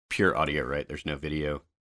pure audio, right? There's no video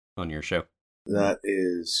on your show? That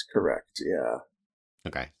is correct, yeah.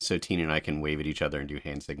 Okay, so Tina and I can wave at each other and do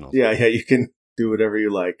hand signals. Yeah, you can do whatever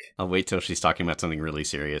you like. I'll wait till she's talking about something really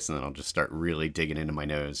serious, and then I'll just start really digging into my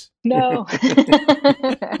nose. No.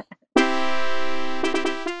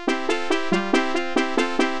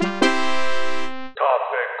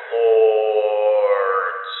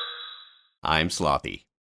 I'm Slothy.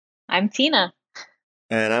 I'm Tina.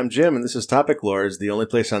 And I'm Jim, and this is Topic Lords, the only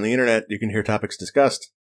place on the internet you can hear topics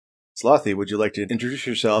discussed. Slothy, would you like to introduce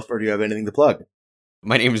yourself, or do you have anything to plug?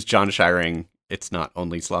 My name is John Shiring. It's not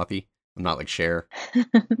only Slothy. I'm not like Cher.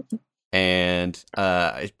 And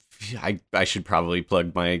I should probably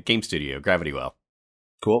plug my game studio, Gravity Well.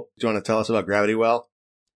 Cool. Do you want to tell us about Gravity Well?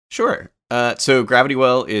 Sure. So Gravity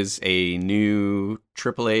Well is a new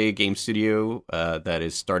AAA game studio that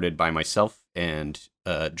is started by myself and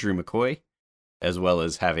Drew McCoy, as well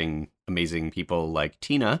as having amazing people like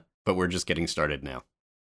Tina, but we're just getting started now.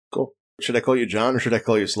 Cool. Should I call you John or should I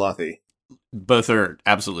call you Slothy? Both are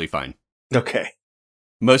absolutely fine. Okay.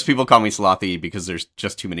 Most people call me Slothy because there's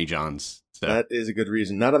just too many Johns. So. That is a good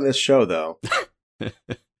reason. Not on this show, though.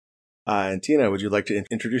 And Tina, would you like to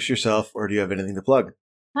introduce yourself, or do you have anything to plug?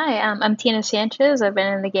 Hi, I'm Tina Sanchez. I've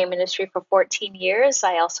been in the game industry for 14 years.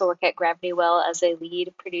 I also work at Gravity Well as a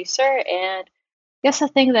lead producer. And I guess the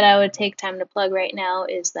thing that I would take time to plug right now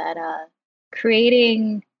is that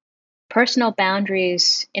creating personal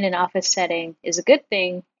boundaries in an office setting is a good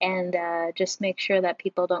thing. And just make sure that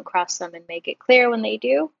people don't cross them and make it clear when they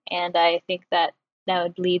do. And I think that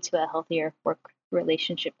would lead to a healthier work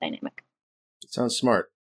relationship dynamic. It sounds smart.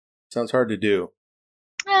 Sounds hard to do.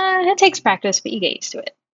 It takes practice, but you get used to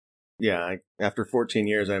it. Yeah, after 14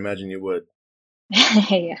 years, I imagine you would.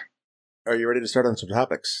 Yeah. Are you ready to start on some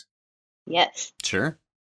topics? Yes. Sure.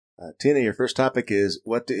 Tina, your first topic is,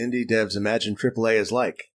 what do indie devs imagine AAA is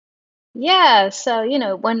like? Yeah, so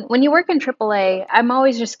when you work in AAA, I'm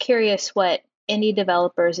always just curious what indie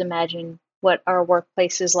developers imagine what our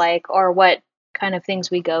workplace is like, or what kind of things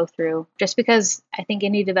we go through, just because I think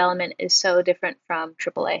indie development is so different from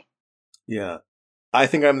AAA. Yeah. I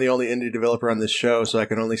think I'm the only indie developer on this show, so I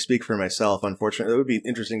can only speak for myself. Unfortunately, it would be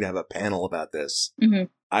interesting to have a panel about this. Mm-hmm.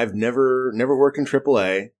 I've never worked in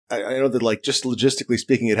AAA. I know that, like, just logistically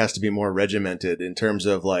speaking, it has to be more regimented in terms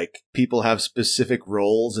of, like, people have specific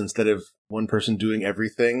roles instead of one person doing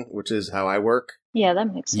everything, which is how I work. Yeah,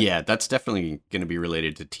 that makes sense. Yeah, that's definitely going to be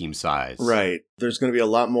related to team size. Right. There's going to be a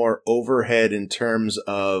lot more overhead in terms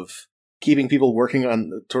of keeping people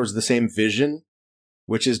working towards the same vision,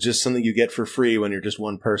 which is just something you get for free when you're just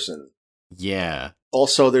one person. Yeah.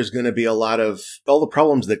 Also, there's going to be a lot of all the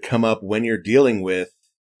problems that come up when you're dealing with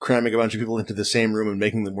cramming a bunch of people into the same room and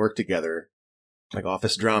making them work together, like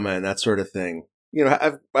office drama and that sort of thing. You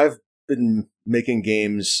know, I've been making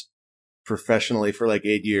games professionally for like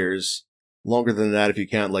 8 years, longer than that if you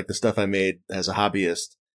count like the stuff I made as a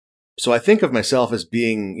hobbyist. So I think of myself as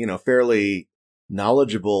being, fairly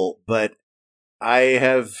knowledgeable, but I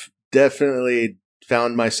have definitely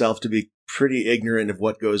found myself to be pretty ignorant of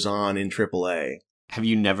what goes on in AAA. Have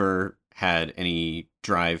you never had any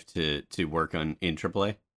drive to work in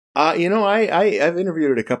AAA? I've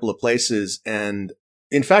interviewed at a couple of places, and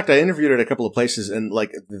in fact, I interviewed at a couple of places, and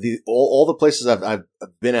like all the places I've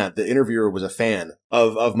been at, the interviewer was a fan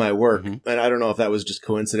of my work, Mm-hmm. and I don't know if that was just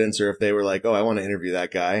coincidence or if they were like, "Oh, I want to interview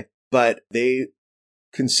that guy," but they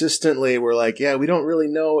consistently were like, "Yeah, we don't really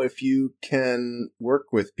know if you can work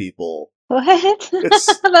with people." What?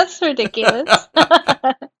 That's ridiculous.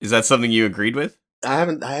 Is that something you agreed with? I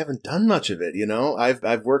haven't done much of it,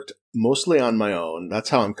 I've worked mostly on my own. That's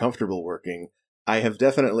how I'm comfortable working. I have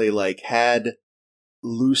definitely like had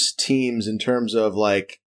loose teams in terms of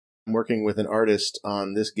like I'm working with an artist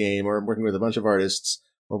on this game, or I'm working with a bunch of artists,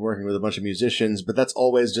 or I'm working with a bunch of musicians, but that's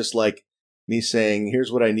always just like me saying,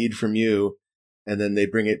 "Here's what I need from you," and then they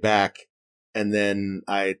bring it back, and then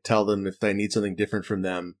I tell them if I need something different from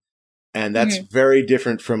them. And that's very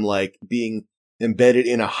different from like being embedded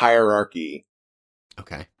in a hierarchy.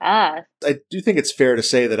 Okay. Ah. I do think it's fair to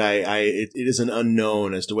say that it is an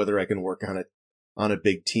unknown as to whether I can work on a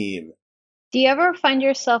big team. Do you ever find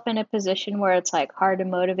yourself in a position where it's like hard to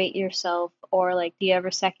motivate yourself, or like do you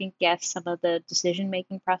ever second guess some of the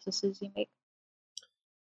decision-making processes you make?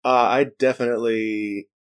 I definitely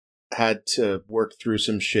had to work through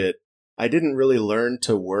some shit. I didn't really learn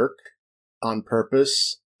to work on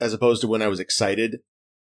purpose as opposed to when I was excited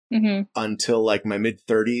until like my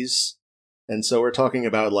mid-30s. And so we're talking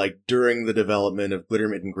about like during the development of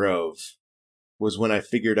Glittermitten Grove was when I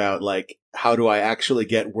figured out like, how do I actually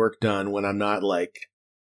get work done when I'm not like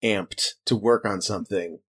amped to work on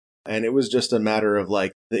something? And it was just a matter of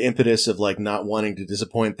like the impetus of like not wanting to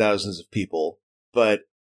disappoint thousands of people. But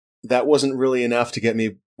that wasn't really enough to get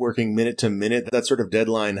me working minute to minute. That sort of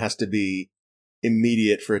deadline has to be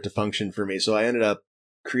immediate for it to function for me. So I ended up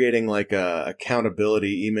creating like a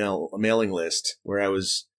accountability mailing list where I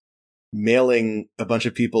was mailing a bunch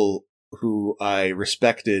of people who I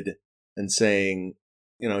respected and saying,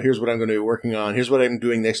 here's what I'm going to be working on. Here's what I'm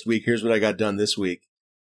doing next week. Here's what I got done this week.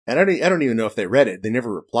 And I don't even know if they read it. They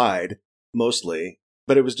never replied, mostly.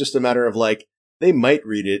 But it was just a matter of like, they might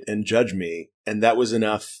read it and judge me. And that was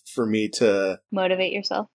enough for me to Motivate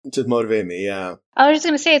yourself. To motivate me, yeah. I was just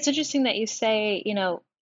going to say, it's interesting that you say,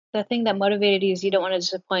 the thing that motivated you is you don't want to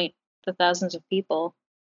disappoint the thousands of people.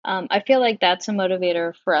 I feel like that's a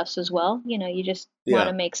motivator for us as well. You just want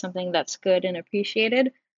to make something that's good and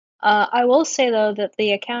appreciated. I will say, though, that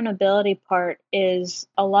the accountability part is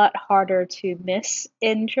a lot harder to miss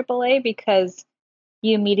in AAA because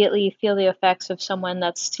you immediately feel the effects of someone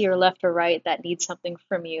that's to your left or right that needs something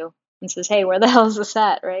from you and says, hey, where the hell is this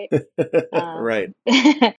at, right? Right.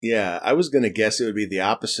 Yeah, I was going to guess it would be the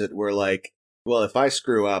opposite, where like, well, if I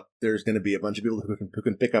screw up, there's going to be a bunch of people who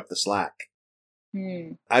can pick up the slack.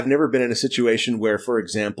 I've never been in a situation where, for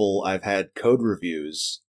example, I've had code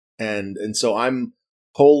reviews, and so I'm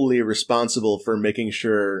wholly responsible for making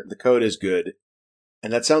sure the code is good.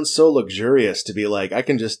 And that sounds so luxurious to be like, I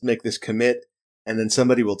can just make this commit, and then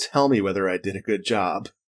somebody will tell me whether I did a good job.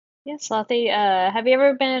 Yeah, Slathi, have you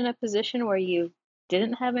ever been in a position where you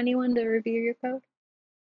didn't have anyone to review your code?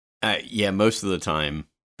 Yeah, most of the time.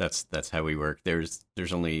 That's how we work. There's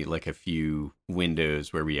only like a few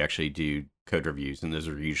windows where we actually do code reviews, and those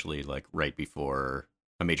are usually like right before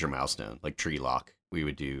a major milestone, like tree lock. We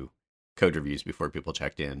would do code reviews before people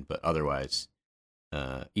checked in, but otherwise,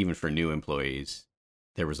 even for new employees,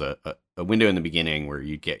 there was a window in the beginning where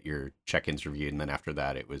you'd get your check-ins reviewed, and then after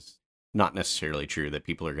that, it was not necessarily true that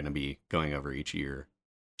people are going to be going over each of your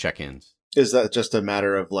check-ins. Is that just a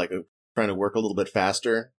matter of like trying to work a little bit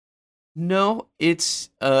faster? No, it's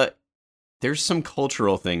there's some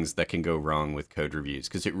cultural things that can go wrong with code reviews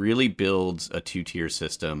because it really builds a two-tier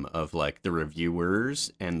system of like the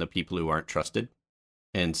reviewers and the people who aren't trusted.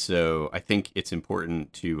 And so I think it's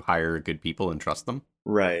important to hire good people and trust them.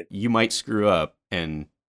 Right. You might screw up and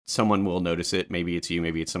someone will notice it. Maybe it's you,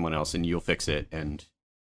 maybe it's someone else, and you'll fix it. And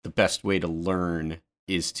the best way to learn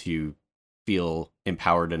is to feel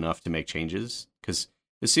empowered enough to make changes. Because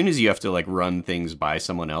as soon as you have to like run things by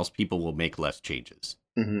someone else, people will make less changes.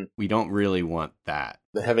 Mm-hmm. We don't really want that.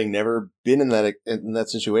 Having never been in that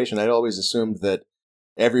situation, I'd always assumed that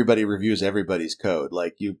everybody reviews everybody's code.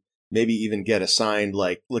 Like you maybe even get assigned,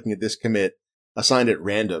 like looking at this commit, assigned at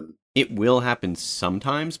random. It will happen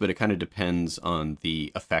sometimes, but it kind of depends on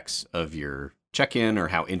the effects of your check-in or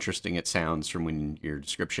how interesting it sounds from when your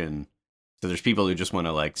description. So there's people who just want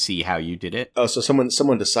to like see how you did it. Oh, so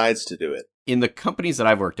someone decides to do it. In the companies that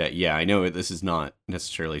I've worked at, yeah, I know this is not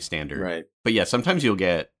necessarily standard. Right. But yeah, sometimes you'll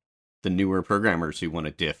get the newer programmers who want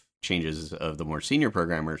to diff changes of the more senior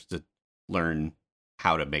programmers to learn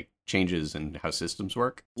how to make changes and how systems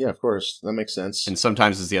work. Yeah, of course. That makes sense. And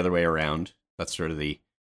sometimes it's the other way around. That's sort of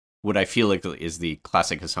what I feel like is the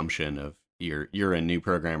classic assumption of you're a new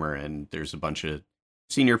programmer and there's a bunch of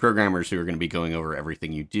senior programmers who are going to be going over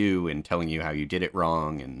everything you do and telling you how you did it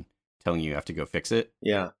wrong and telling you have to go fix it.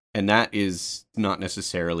 Yeah. And that is not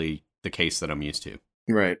necessarily the case that I'm used to.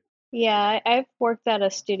 Right. Yeah, I've worked at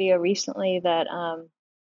a studio recently that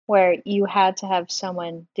where you had to have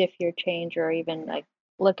someone diff your change or even like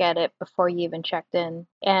look at it before you even checked in,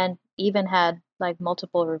 and even had like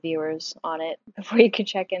multiple reviewers on it before you could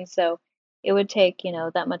check in. So it would take,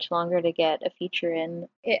 that much longer to get a feature in.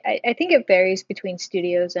 I think it varies between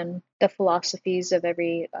studios and the philosophies of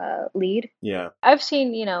every lead. Yeah. I've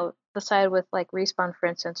seen, the side with like Respawn, for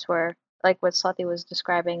instance, where like what Slathi was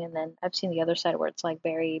describing, and then I've seen the other side where it's like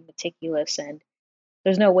very meticulous and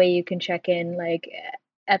there's no way you can check in like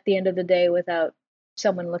at the end of the day without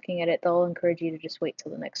someone looking at it. They'll encourage you to just wait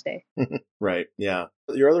till the next day. Right. Yeah.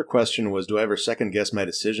 Your other question was, do I ever second guess my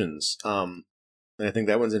decisions? And I think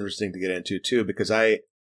that one's interesting to get into too, because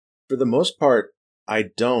for the most part, I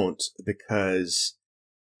don't, because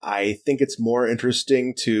I think it's more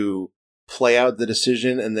interesting to play out the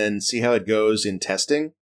decision and then see how it goes in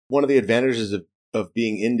testing. One of the advantages of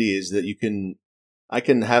being indie is that I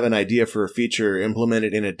can have an idea for a feature, implement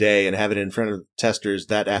it in a day, and have it in front of testers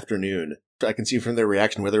that afternoon. I can see from their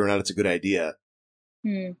reaction whether or not it's a good idea.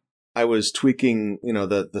 I was tweaking,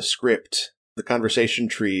 the script, the conversation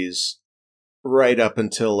trees, right up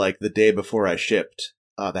until like the day before I shipped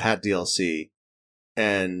the Hat DLC.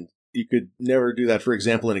 And you could never do that, for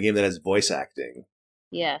example, in a game that has voice acting.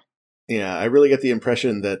 Yeah. Yeah, I really get the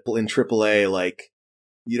impression that in AAA, like,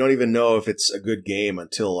 you don't even know if it's a good game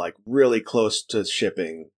until like really close to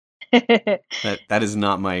shipping. That is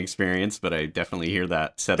not my experience, but I definitely hear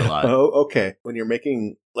that said a lot. Oh, okay. When you're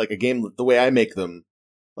making like a game the way I make them,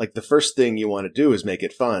 like the first thing you want to do is make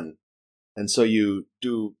it fun. And so you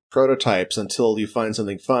do prototypes until you find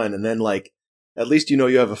something fun, and then like at least you know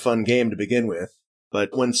you have a fun game to begin with.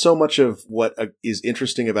 But when so much of what is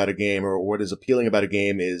interesting about a game or what is appealing about a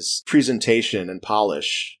game is presentation and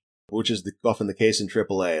polish, which is often the case in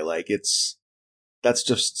AAA, like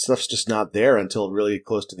stuff's just not there until really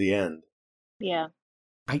close to the end. Yeah.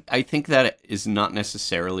 I think that is not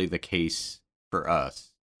necessarily the case for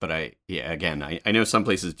us, but I know some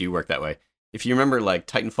places do work that way. If you remember, like,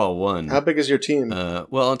 Titanfall 1... How big is your team?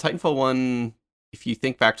 Well, in Titanfall 1, if you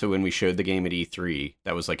think back to when we showed the game at E3,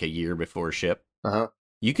 that was like a year before ship,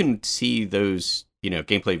 you can see those,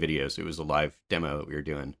 gameplay videos. It was a live demo that we were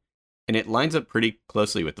doing. And it lines up pretty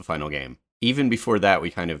closely with the final game. Even before that,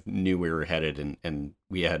 we kind of knew where we were headed, and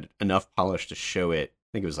we had enough polish to show it.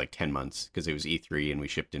 I think it was like 10 months, because it was E3 and we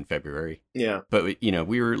shipped in February. Yeah. But,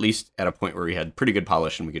 we were at least at a point where we had pretty good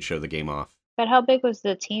polish and we could show the game off. But how big was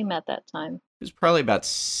the team at that time? It was probably about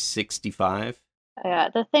 65. Yeah,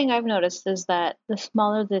 the thing I've noticed is that the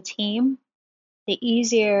smaller the team, the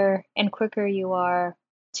easier and quicker you are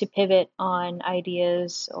to pivot on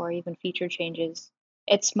ideas or even feature changes.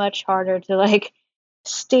 It's much harder to like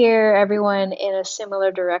steer everyone in a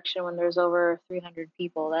similar direction when there's over 300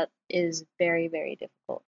 people. That is very, very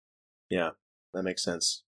difficult. Yeah, that makes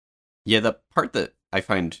sense. Yeah, the part that I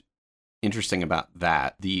find interesting about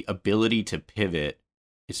that, the ability to pivot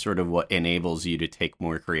is sort of what enables you to take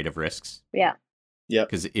more creative risks. Yeah. Yeah.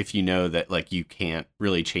 Because if you know that like you can't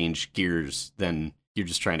really change gears, then you're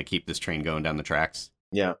just trying to keep this train going down the tracks.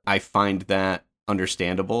 Yeah. I find that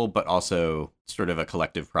understandable, but also sort of a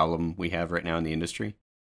collective problem we have right now in the industry.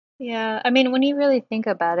 Yeah, I mean, when you really think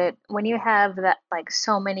about it, when you have that like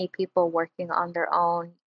so many people working on their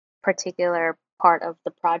own particular part of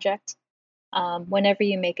the project, whenever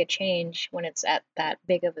you make a change, when it's at that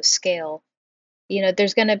big of a scale,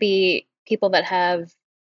 there's going to be people that have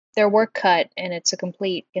their work cut and it's a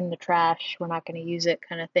complete in the trash, we're not going to use it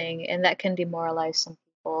kind of thing. And that can demoralize some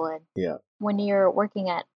people. And yeah, when you're working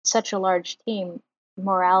at such a large team,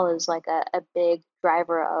 morale is like a big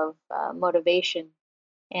driver of motivation.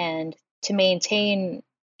 And to maintain,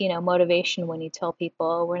 motivation when you tell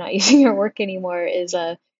people, "Oh, we're not using your work anymore," is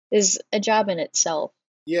a job in itself.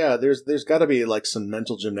 Yeah, there's got to be like some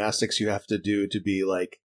mental gymnastics you have to do to be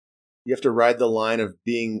like, you have to ride the line of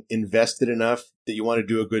being invested enough that you want to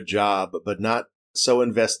do a good job, but not so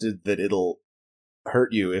invested that it'll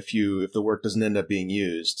hurt you if the work doesn't end up being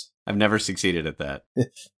used. I've never succeeded at that.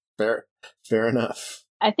 Fair enough.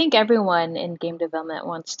 I think everyone in game development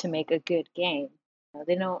wants to make a good game.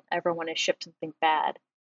 They don't ever want to ship something bad.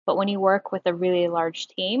 But when you work with a really large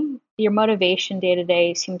team, your motivation day to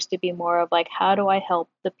day seems to be more of like, how do I help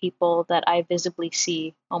the people that I visibly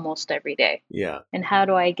see almost every day? Yeah. And how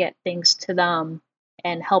do I get things to them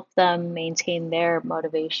and help them maintain their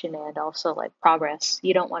motivation and also like progress?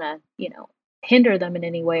 You don't want to, hinder them in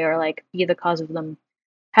any way or like be the cause of them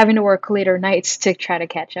having to work later nights to try to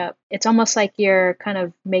catch up. It's almost like you're kind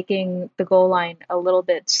of making the goal line a little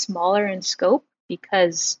bit smaller in scope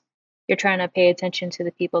because you're trying to pay attention to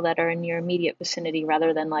the people that are in your immediate vicinity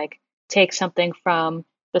rather than like take something from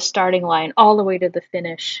the starting line all the way to the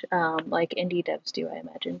finish, like indie devs do, I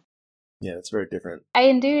imagine. Yeah, it's very different.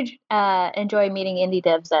 I do enjoy meeting indie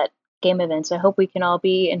devs at game events. I hope we can all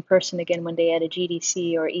be in person again one day at a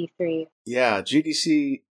GDC or E3. Yeah,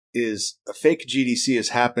 a fake GDC is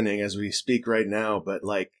happening as we speak right now, but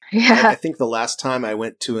like, yeah. I think the last time I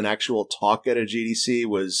went to an actual talk at a GDC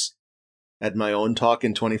was at my own talk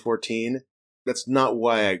in 2014. That's not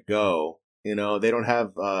why I go. They don't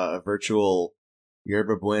have virtual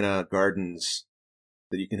Yerba Buena gardens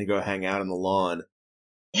that you can go hang out on the lawn.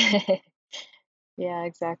 Yeah,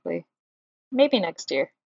 exactly. Maybe next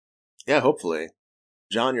year. Yeah, hopefully.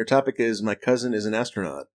 John, your topic is my cousin is an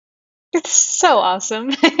astronaut. It's so awesome.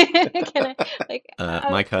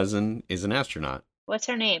 My cousin is an astronaut. What's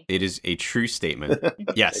her name? It is a true statement.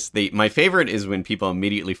 Yes. My favorite is when people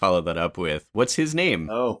immediately follow that up with, what's his name?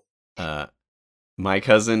 Oh. My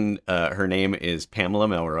cousin, her name is Pamela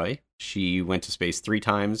Melroy. She went to space 3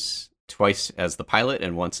 times, twice as the pilot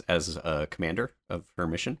and once as a commander of her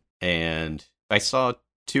mission. And I saw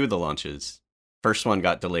 2 of the launches. First one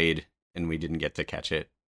got delayed and we didn't get to catch it.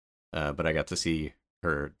 But I got to see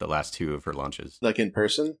the last 2 of her launches. Like in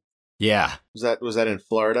person? Yeah. Was that in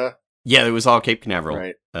Florida? Yeah, it was all Cape Canaveral.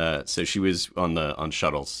 Right. So she was on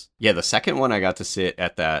shuttles. Yeah, the second one I got to sit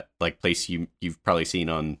at that like place you've probably seen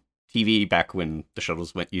on TV back when the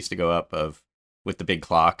shuttles used to go up with the big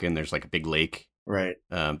clock and there's like a big lake. Right.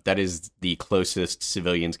 That is the closest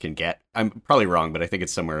civilians can get. I'm probably wrong, but I think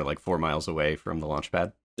it's somewhere like 4 miles away from the launch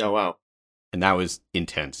pad. Oh, wow. And that was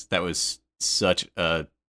intense. That was such a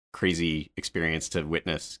crazy experience to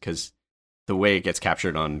witness because the way it gets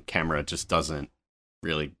captured on camera just doesn't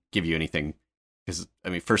really give you anything. Because, I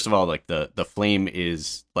mean, first of all, like the flame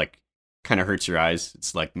is like kind of hurts your eyes.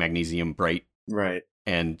 It's like magnesium bright. Right.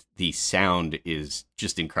 And the sound is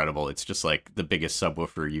just incredible. It's just like the biggest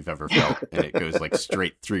subwoofer you've ever felt. And it goes like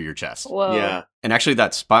straight through your chest. Whoa. Yeah. And actually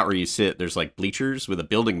that spot where you sit, there's like bleachers with a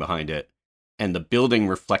building behind it. And the building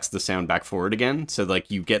reflects the sound back forward again. So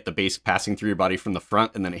like you get the bass passing through your body from the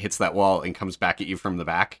front and then it hits that wall and comes back at you from the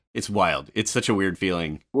back. It's wild. It's such a weird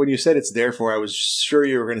feeling. When you said it's there for, I was sure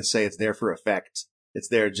you were going to say it's there for effect. It's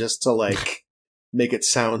there just to like make it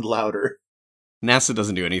sound louder. NASA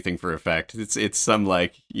doesn't do anything for effect. It's some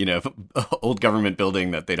like, old government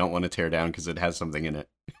building that they don't want to tear down because it has something in it.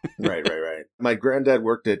 Right. My granddad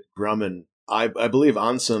worked at Grumman, I believe,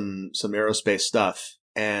 on some aerospace stuff.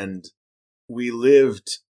 And we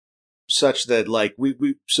lived such that like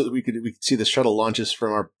so that we could see the shuttle launches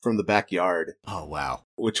from the backyard. Oh wow,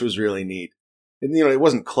 which was really neat. And it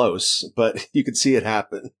wasn't close, but you could see it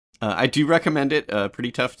happen. I do recommend it.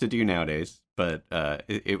 Pretty tough to do nowadays, but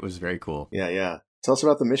it was very cool. Yeah. Tell us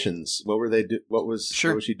about the missions. What were they? What was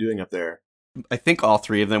she doing up there? I think all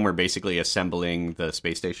three of them were basically assembling the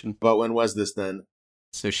space station. But when was this then?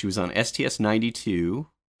 So she was on STS-92.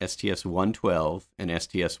 STS-112 and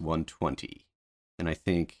STS-120. And I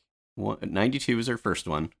think 92 was her first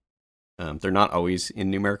one. They're not always in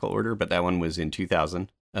numerical order, but that one was in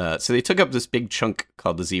 2000. So they took up this big chunk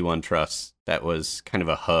called the Z1 truss that was kind of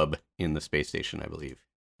a hub in the space station, I believe.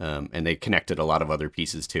 And they connected a lot of other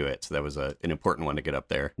pieces to it. So that was an important one to get up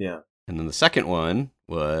there. Yeah. And then the second one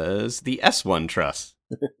was the S1 truss.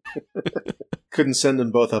 Couldn't send them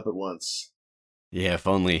both up at once. Yeah, if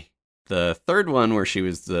only. The third one, where she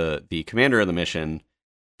was the commander of the mission,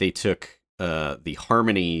 they took the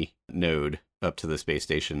Harmony node up to the space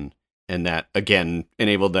station, and that, again,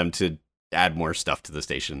 enabled them to add more stuff to the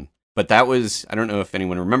station. But that was, I don't know if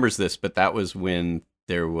anyone remembers this, but that was when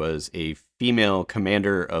there was a female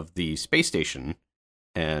commander of the space station,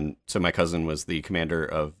 and so my cousin was the commander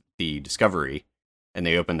of the Discovery, and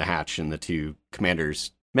they opened the hatch, and the two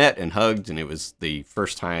commanders met and hugged, and it was the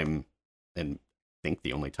first time, and think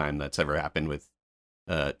the only time that's ever happened with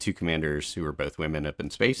two commanders who were both women up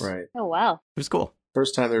in space. Right. Oh, wow. It was cool.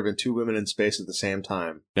 First time there have been two women in space at the same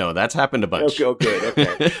time. No, that's happened a bunch. Oh, good.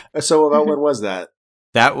 Okay. So about when was that?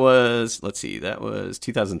 That was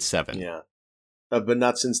 2007. Yeah. But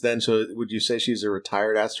not since then. So would you say she's a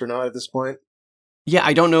retired astronaut at this point? Yeah,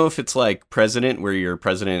 I don't know if it's like president, where you're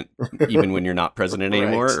president even when you're not president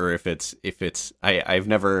anymore, Right. or if it's I've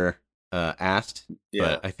never asked,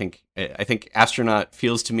 Yeah. but I think astronaut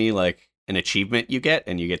feels to me like an achievement you get,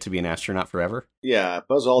 and you get to be an astronaut forever. Yeah,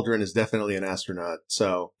 Buzz Aldrin is definitely an astronaut,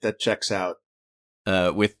 so that checks out.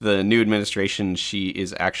 With the new administration, she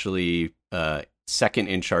is actually second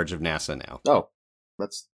in charge of NASA now. Oh,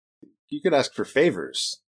 you could ask for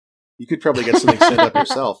favors. You could probably get something set up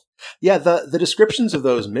yourself. Yeah, the descriptions of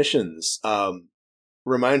those missions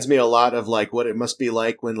reminds me a lot of like what it must be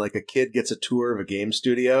like when like a kid gets a tour of a game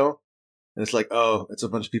studio, and it's like, oh, it's a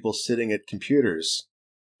bunch of people sitting at computers.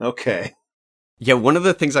 Okay. Yeah, one of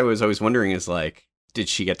the things I was always wondering is like, did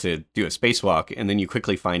she get to do a spacewalk? And then you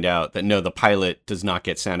quickly find out that no, the pilot does not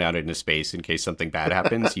get sent out into space in case something bad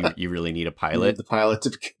happens. You really need a You pilot. need the pilot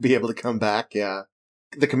to be able to come back, yeah.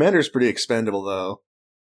 The commander's pretty expendable, though.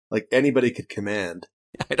 Like, anybody could command.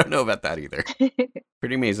 I don't know about that either.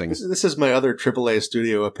 Pretty amazing. This is my other AAA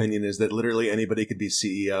studio opinion, is that literally anybody could be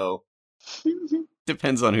CEO.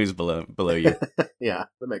 Depends on who's below you. Yeah,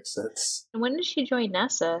 that makes sense. When did she join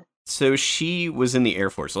NASA? So she was in the Air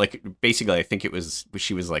Force. Like, basically, I think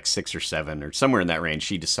she was like 6 or 7 or somewhere in that range.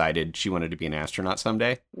 She decided she wanted to be an astronaut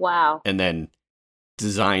someday. Wow. And then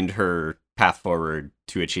designed her path forward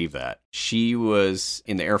to achieve that. She was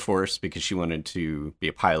in the Air Force because she wanted to be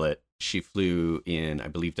a pilot. She flew in, I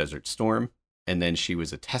believe, Desert Storm. And then she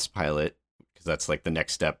was a test pilot, because that's like the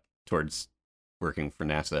next step towards working for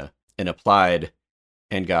NASA, and applied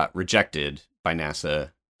and got rejected by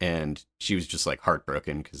NASA. And she was just like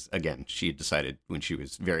heartbroken because, again, she had decided when she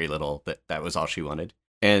was very little that that was all she wanted.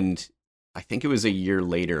 And I think it was a year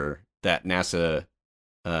later that NASA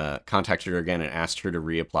contacted her again and asked her to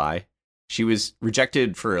reapply. She was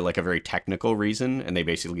rejected for like a very technical reason, and they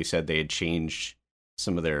basically said they had changed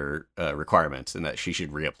some of their requirements and that she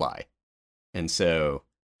should reapply. And so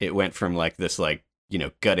it went from like this like,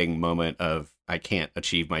 gutting moment of I can't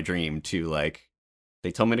achieve my dream to like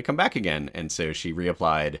they told me to come back again. And so she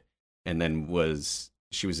reapplied and then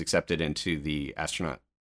she was accepted into the astronaut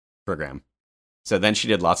program. So then she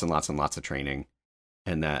did lots and lots and lots of training.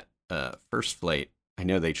 And that first flight, I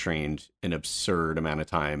know they trained an absurd amount of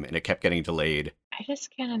time and it kept getting delayed. I just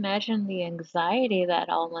can't imagine the anxiety that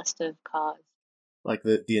all must have caused. Like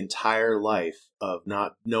the entire life of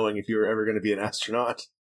not knowing if you were ever going to be an astronaut.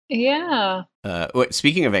 Yeah.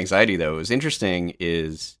 Speaking of anxiety, though, what was interesting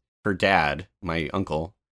is her dad, my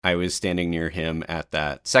uncle, I was standing near him at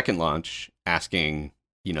that second launch asking,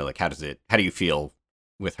 like, how do you feel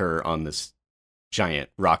with her on this giant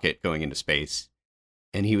rocket going into space?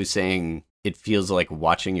 And he was saying, it feels like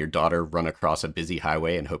watching your daughter run across a busy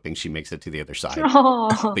highway and hoping she makes it to the other side.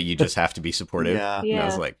 Oh. But you just have to be supportive. Yeah. And I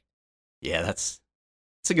was like, yeah, that's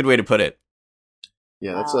a good way to put it.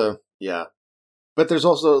 Yeah, yeah. But there's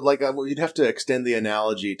also, like, you'd have to extend the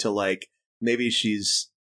analogy to, like, maybe she's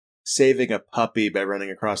saving a puppy by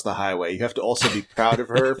running across the highway. You have to also be proud of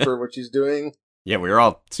her for what she's doing. Yeah, we were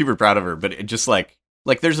all super proud of her, but it just like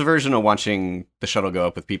there's a version of watching the shuttle go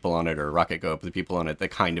up with people on it or a rocket go up with people on it that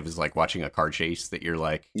kind of is like watching a car chase that you're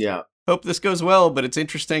like, yeah, hope this goes well, but it's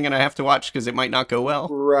interesting and I have to watch because it might not go well.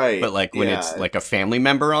 Right. But like when it's like a family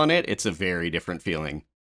member on it, it's a very different feeling.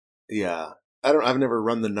 Yeah. I've never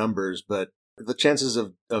run the numbers, but the chances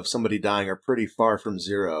of somebody dying are pretty far from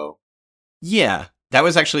zero. Yeah. That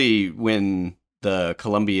was actually when the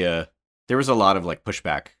Columbia, there was a lot of like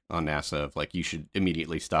pushback on NASA of like, you should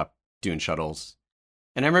immediately stop doing shuttles.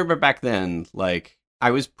 And I remember back then, like,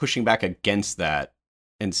 I was pushing back against that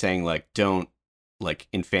and saying like, don't like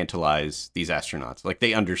infantilize these astronauts. Like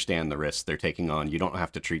they understand the risks they're taking on. You don't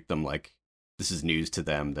have to treat them like this is news to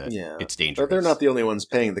them that it's dangerous. But they're not the only ones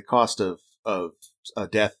paying the cost of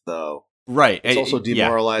death, though. Right. It's also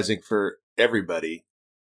demoralizing for everybody.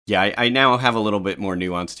 Yeah, I now have a little bit more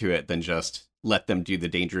nuance to it than just let them do the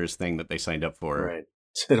dangerous thing that they signed up for. Right.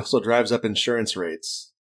 It also drives up insurance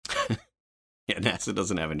rates. Yeah, NASA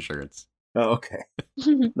doesn't have insurance. Oh, okay.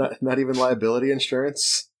 not even liability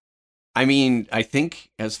insurance? I mean, I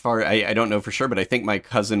think I don't know for sure, but I think my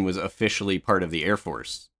cousin was officially part of the Air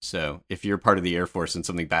Force. So if you're part of the Air Force and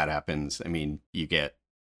something bad happens, I mean, you get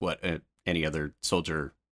what any other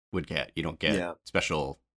soldier would get. You don't get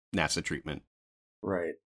special NASA treatment.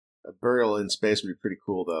 Right. A burial in space would be pretty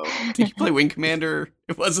cool, though. Did you play Wing Commander?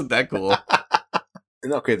 It wasn't that cool.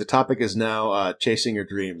 Okay, the topic is now chasing your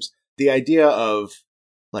dreams. The idea of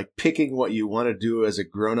like picking what you want to do as a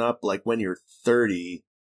grown-up, like when you're 30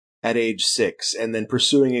 at age 6, and then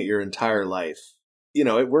pursuing it your entire life.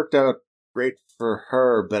 It worked out great for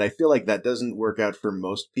her, but I feel like that doesn't work out for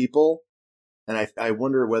most people. And I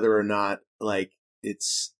wonder whether or not like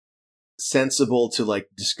it's sensible to like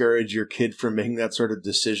discourage your kid from making that sort of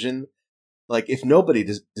decision. Like if nobody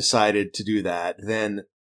decided to do that, then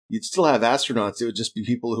you'd still have astronauts. It would just be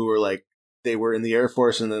people who were like, they were in the Air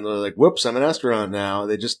Force and then they're like, whoops, I'm an astronaut now.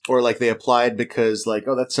 Or like they applied because like,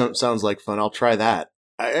 oh, that sounds like fun. I'll try that.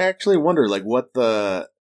 I actually wonder like what the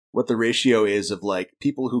ratio is of like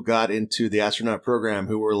people who got into the astronaut program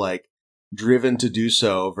who were like driven to do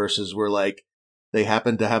so versus were like, they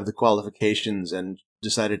happened to have the qualifications and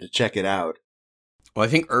decided to check it out. Well, I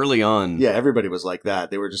think early on, yeah, everybody was like that.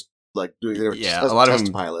 They were just like doing their a lot test of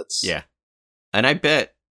them, pilots. Yeah, and I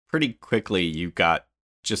bet pretty quickly you got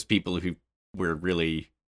just people who were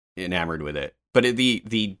really enamored with it. But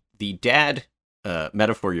the dad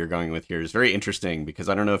metaphor you're going with here is very interesting because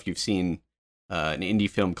I don't know if you've seen an indie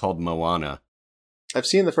film called Moana. I've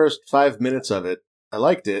seen the first 5 minutes of it. I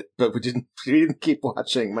liked it, but we didn't keep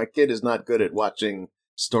watching. My kid is not good at watching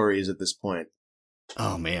stories at this point.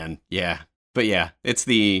 Oh man, yeah. But yeah, it's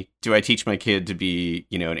do I teach my kid to be,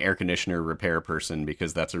 an air conditioner repair person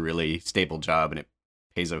because that's a really stable job and it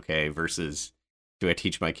pays okay versus do I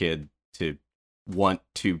teach my kid to want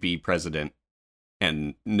to be president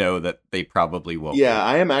and know that they probably won't? Yeah,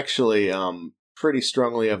 I am actually pretty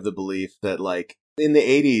strongly of the belief that like in the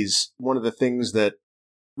 80s, one of the things that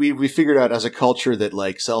we figured out as a culture that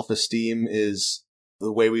like self-esteem is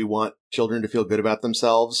the way we want children to feel good about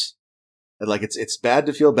themselves. And like it's bad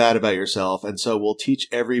to feel bad about yourself, and so we'll teach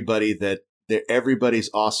everybody that everybody's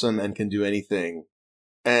awesome and can do anything.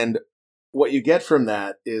 And what you get from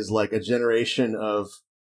that is like a generation of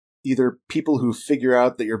either people who figure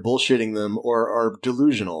out that you're bullshitting them or are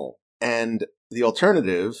delusional. And the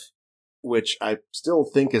alternative, which I still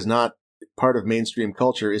think is not part of mainstream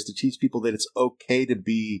culture, is to teach people that it's okay to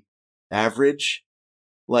be average.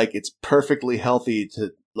 Like it's perfectly healthy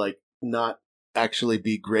to like not actually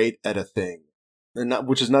be great at a thing. And not,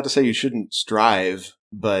 which is not to say you shouldn't strive,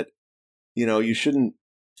 but you shouldn't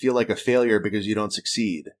feel like a failure because you don't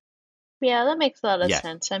succeed. Yeah, that makes a lot of Yes.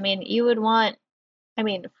 sense. I mean,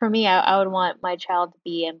 for me, I would want my child to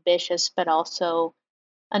be ambitious, but also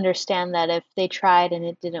understand that if they tried and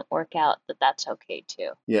it didn't work out, that that's okay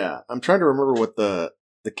too. Yeah, I'm trying to remember what the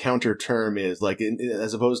counter term is. Like,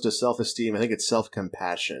 as opposed to self-esteem, I think it's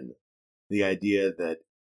self-compassion. The idea that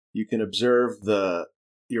you can observe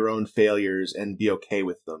your own failures and be okay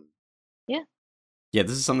with them. Yeah. Yeah,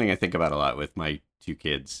 this is something I think about a lot with my two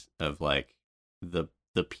kids, of like the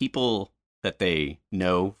people that they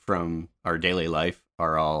know from our daily life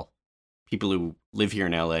are all people who live here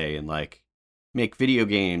in LA and like make video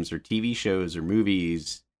games or TV shows or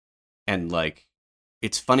movies. And like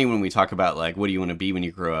it's funny when we talk about like what do you want to be when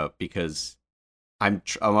you grow up, because I'm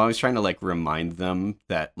always trying to like remind them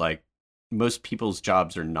that like most people's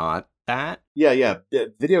jobs are not that. Yeah.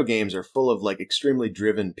 Video games are full of like extremely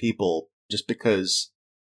driven people just because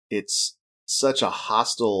it's such a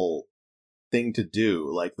hostile thing to do,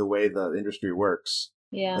 like the way the industry works.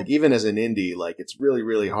 Yeah. Like even as an indie, like it's really,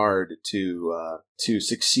 really hard to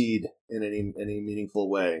succeed in any meaningful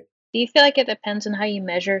way. Do you feel like it depends on how you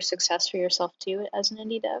measure success for yourself too as an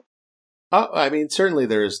indie dev? I mean, certainly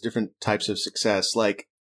there's different types of success. Like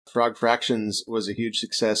Frog Fractions was a huge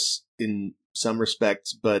success in some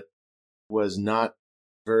respects, but was not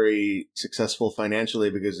very successful financially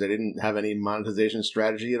because they didn't have any monetization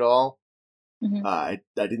strategy at all. Hmm. I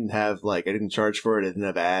didn't have I didn't charge for it. I didn't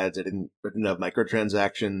have ads. I didn't have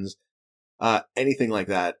microtransactions, anything like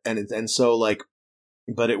that. And so like,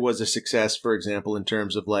 but it was a success, for example, in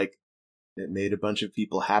terms of like, it made a bunch of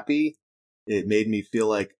people happy. It made me feel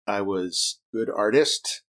like I was a good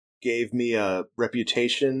artist, gave me a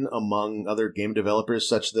reputation among other game developers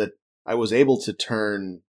such that I was able to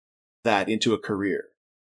turn that into a career.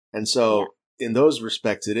 And so in those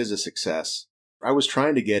respects, it is a success. I was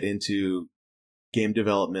trying to get into game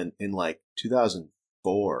development in like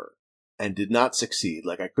 2004 and did not succeed.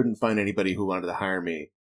 Like I couldn't find anybody who wanted to hire me.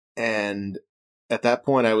 And at that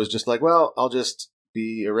point I was just like, well, I'll just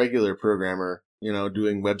be a regular programmer,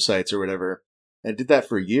 doing websites or whatever. And I did that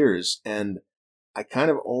for years. And I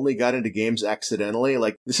kind of only got into games accidentally.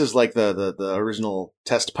 Like this is like the original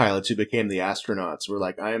test pilots who became the astronauts were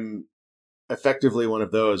like, I'm effectively one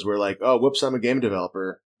of those where like, oh, whoops, I'm a game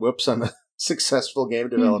developer. Whoops, I'm a successful game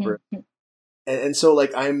developer. And so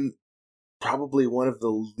like, I'm probably one of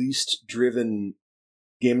the least driven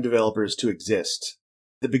game developers to exist.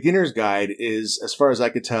 The Beginner's Guide is, as far as I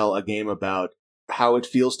could tell, a game about how it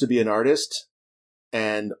feels to be an artist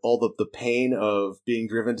and all the pain of being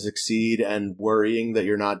driven to succeed and worrying that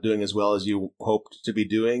you're not doing as well as you hoped to be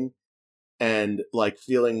doing, and like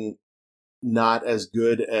feeling not as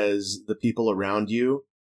good as the people around you.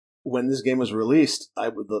 When this game was released,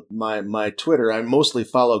 my Twitter, I mostly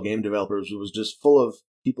follow game developers, it was just full of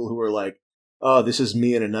people who were like, oh, this is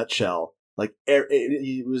me in a nutshell. Like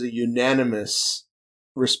it was a unanimous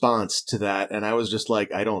response to that. And I was just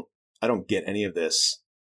like, I don't get any of this.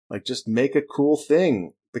 Like, just make a cool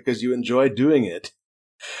thing because you enjoy doing it.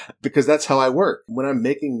 Because that's how I work. When I'm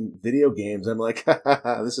making video games, I'm like, ha, ha,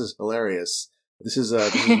 ha, this is hilarious. This is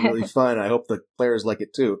really fun. I hope the players like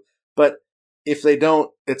it too. But if they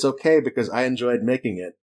don't, it's okay because I enjoyed making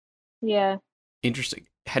it. Yeah. Interesting.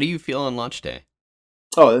 How do you feel on launch day?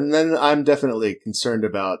 Oh, and then I'm definitely concerned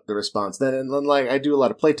about the response. Then like I do a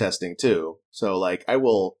lot of playtesting too. So like I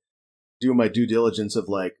will do my due diligence of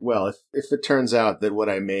like, well, if it turns out that what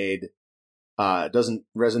I made doesn't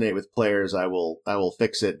resonate with players, I will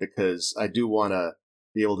fix it because I do want to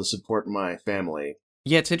be able to support my family.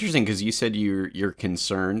 Yeah, it's interesting because you said you're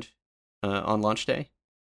concerned on launch day,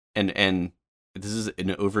 and this is an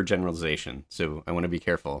overgeneralization, so I want to be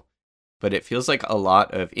careful. But it feels like a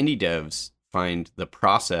lot of indie devs find the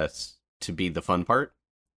process to be the fun part,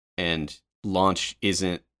 and launch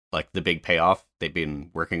isn't like the big payoff they've been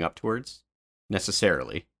working up towards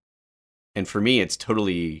necessarily. And for me, it's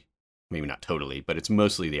totally, maybe not totally, but it's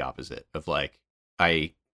mostly the opposite of like,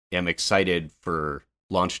 I am excited for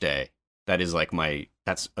launch day. That is like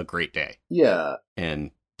that's a great day. Yeah.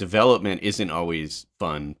 And development isn't always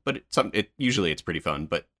fun, but usually it's pretty fun,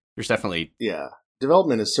 but there's definitely. Yeah.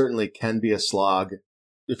 Development is certainly can be a slog.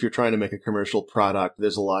 If you're trying to make a commercial product,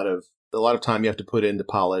 there's a lot of time you have to put into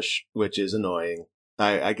polish, which is annoying.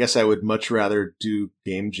 I guess I would much rather do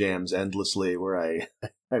game jams endlessly where I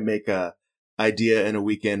make a idea in a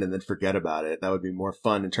weekend and then forget about it. That would be more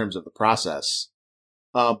fun in terms of the process.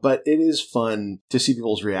 But it is fun to see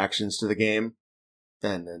people's reactions to the game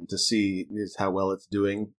and to see how well it's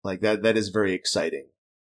doing. Like that is very exciting.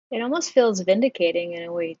 It almost feels vindicating in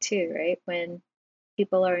a way too, right? When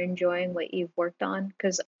people are enjoying what you've worked on,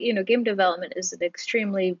 because game development is an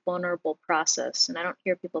extremely vulnerable process, and I don't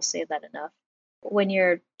hear people say that enough. When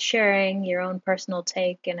you're sharing your own personal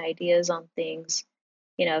take and ideas on things,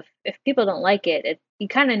 if people don't like it, you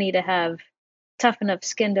kind of need to have tough enough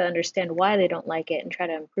skin to understand why they don't like it and try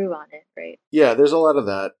to improve on it, right? Yeah, there's a lot of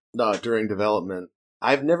that during development.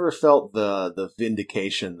 I've never felt the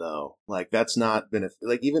vindication though. Like that's not been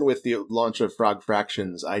like even with the launch of Frog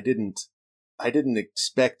Fractions, I didn't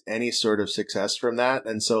expect any sort of success from that,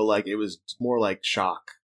 and so like it was more like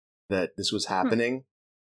shock that this was Hmm. happening.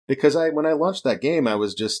 Because when I launched that game, I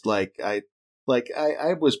was just I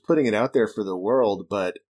was putting it out there for the world,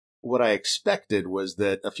 but what I expected was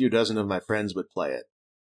that a few dozen of my friends would play it,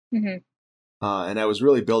 Hmm. and I was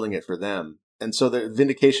really building it for them. And so the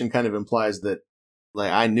vindication kind of implies that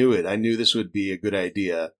like I knew it, I knew this would be a good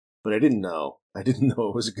idea, but I didn't know. I didn't know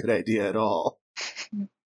it was a good idea at all.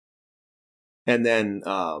 And then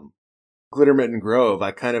Glittermitten Grove,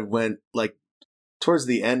 I kind of went like towards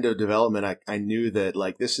the end of development, I knew that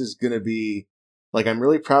like this is going to be like I'm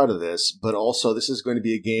really proud of this, but also this is going to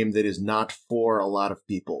be a game that is not for a lot of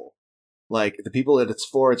people. Like the people that it's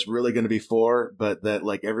for, it's really going to be for, but that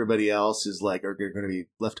like everybody else is like are going to be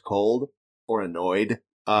left cold or annoyed,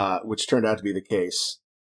 which turned out to be the case.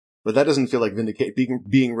 But that doesn't feel like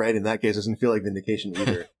being right in that case doesn't feel like vindication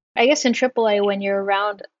either. I guess in AAA, when you're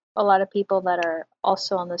around a lot of people that are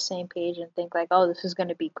also on the same page and think like, "Oh, this is going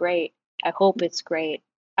to be great. I hope it's great.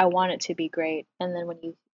 I want it to be great." And then when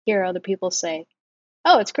you hear other people say,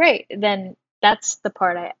 "Oh, it's great," then that's the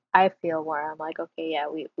part I feel where I'm like, "Okay, yeah,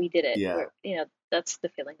 we did it." Yeah, That's the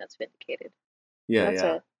feeling that's vindicated. yeah, That's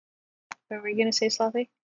yeah. a What were you gonna say, Slavi?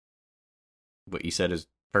 What you said is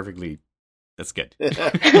perfectly. That's good.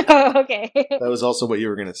 That Oh, okay. was also what you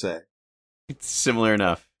were going to say. It's similar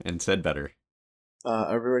enough and said better.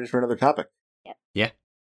 Are we ready for another topic? Yeah. Yeah.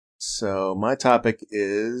 So my topic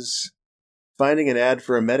is finding an ad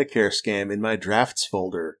for a Medicare scam in my drafts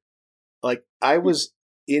folder. Like I was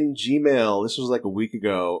in Gmail, this was like a week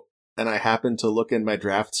ago, and I happened to look in my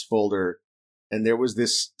drafts folder and there was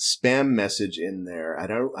this spam message in there. I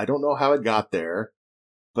don't know how it got there,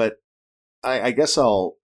 but I guess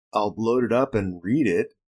I'll load it up and read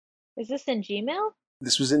it. Is this in Gmail?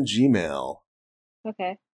 This was in Gmail.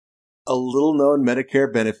 Okay. A little known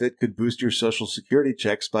Medicare benefit could boost your Social Security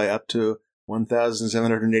checks by up to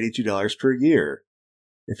 $1,782 per year.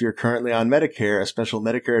 If you're currently on Medicare, a special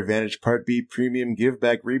Medicare Advantage Part B premium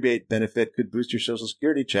giveback rebate benefit could boost your Social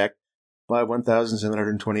Security check by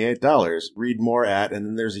 $1,728. Read more at, and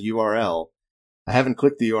then there's a URL. I haven't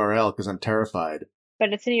clicked the URL because I'm terrified.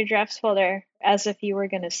 But it's in your drafts folder as if you were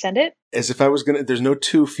gonna send it. As if I was gonna, there's no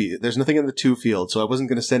to field, there's nothing in the to field, so I wasn't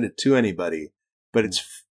gonna send it to anybody. But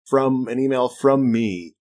it's from an email from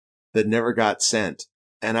me that never got sent.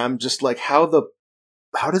 And I'm just like, how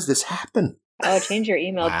does this happen? Oh, change your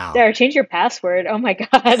email. Wow. Or change your password. Oh my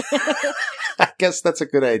God. I guess that's a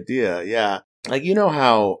good idea. Yeah. Like, you know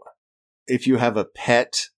how if you have a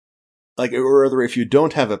pet, like, or rather, if you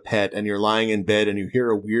don't have a pet and you're lying in bed and you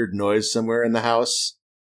hear a weird noise somewhere in the house,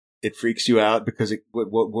 it freaks you out because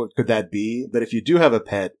what could that be? But if you do have a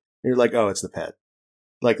pet, you're like, oh, it's the pet.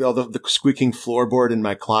 Like, oh, the squeaking floorboard in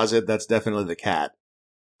my closet, that's definitely the cat.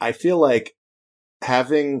 I feel like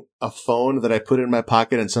having a phone that I put in my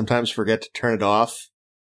pocket and sometimes forget to turn off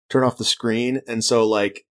the screen. And so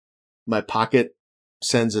like my pocket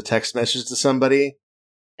sends a text message to somebody.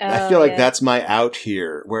 I feel Oh like yeah. that's my out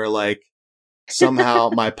here where like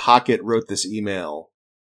somehow my pocket wrote this email.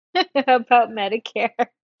 About Medicare.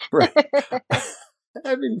 Right.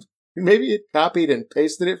 I mean, maybe it copied and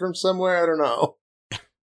pasted it from somewhere. I don't know.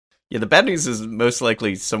 Yeah, the bad news is most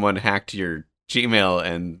likely someone hacked your Gmail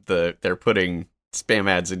and they're putting spam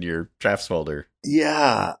ads in your drafts folder.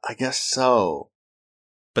 Yeah, I guess so.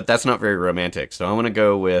 But that's not very romantic. So I want to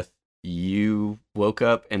go with you woke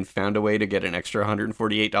up and found a way to get an extra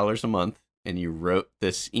 $148 a month, and you wrote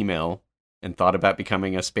this email and thought about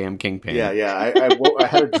becoming a spam kingpin. Yeah. I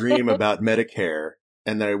had a dream about Medicare,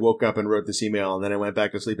 and then I woke up and wrote this email, and then I went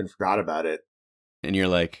back to sleep and forgot about it. And you're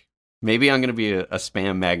like, maybe I'm going to be a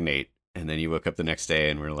spam magnate. And then you woke up the next day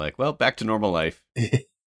and we're like, well, back to normal life.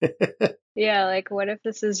 Yeah, like what if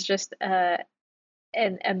this is just a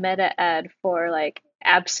meta ad for like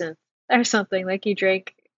absinthe or something? Like you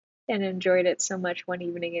drank and enjoyed it so much one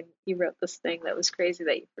evening and you wrote this thing that was crazy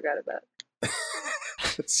that you forgot about.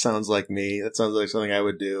 That sounds like me. That sounds like something I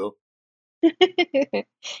would do.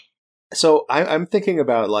 So I'm thinking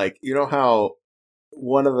about like, you know how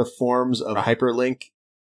one of the forms of a hyperlink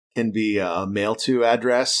can be a mail to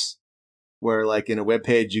address? where like in a web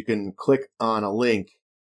page you can click on a link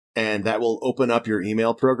and that will open up your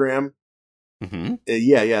email program. Mm-hmm.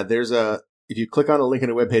 Yeah. If you click on a link in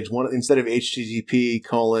a web page, instead of HTTP :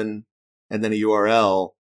 and then a URL,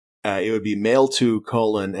 it would be mail to :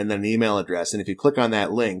 and then an email address. And if you click on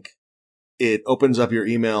that link, it opens up your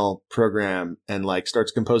email program and like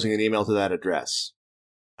starts composing an email to that address.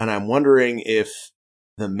 And I'm wondering if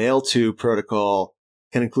the mail to protocol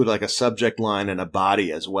can include like a subject line and a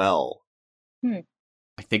body as well. I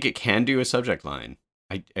think it can do a subject line.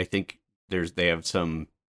 I think they have some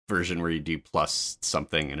version where you do plus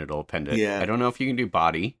something and it'll append it. Yeah. I don't know if you can do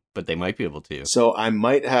body, but they might be able to. So I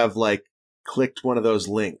might have like clicked one of those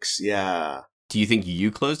links. Yeah. Do you think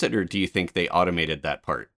you closed it, or do you think they automated that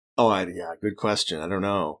part? Oh, yeah. Good question. I don't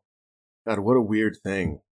know. God, what a weird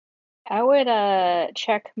thing. I would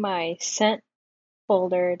check my sent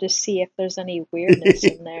folder to see if there's any weirdness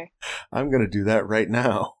in there. I'm going to do that right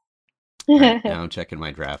now. Right, now I'm checking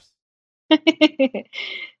my drafts.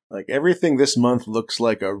 Like everything this month looks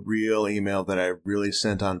like a real email that I really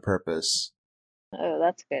sent on purpose. Oh,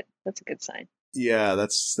 that's good. That's a good sign. Yeah,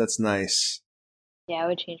 that's nice. Yeah, I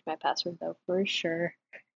would change my password though, for sure.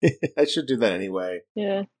 I should do that anyway.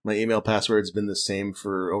 Yeah. My email password's been the same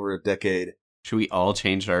for over a decade. Should we all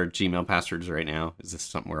change our Gmail passwords right now? Is this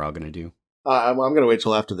something we're all going to do? I'm going to wait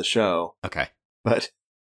till after the show. Okay. But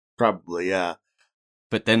probably, yeah.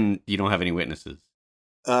 But then you don't have any witnesses.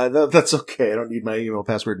 That's okay. I don't need my email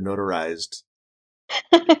password notarized.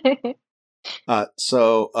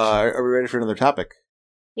 So, are we ready for another topic?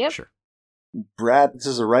 Yep. Sure. Brad, this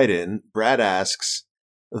is a write-in. Brad asks,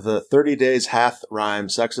 the 30 days hath rhyme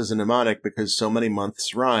sucks as a mnemonic because so many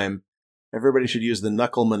months rhyme. Everybody should use the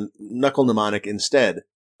knuckle mnemonic instead.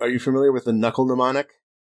 Are you familiar with the knuckle mnemonic?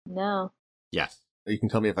 No. Yes. You can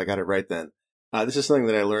tell me if I got it right then. This is something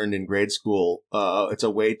that I learned in grade school. It's a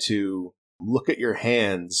way to look at your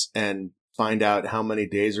hands and find out how many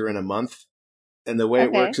days are in a month. And the way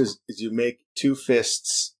it works is you make two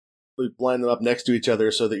fists, you line them up next to each other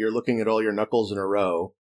so that you're looking at all your knuckles in a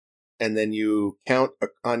row. And then you count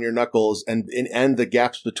on your knuckles and the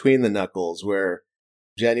gaps between the knuckles, where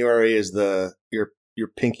January is your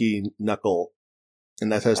pinky knuckle,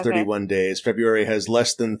 and that has 31 days. February has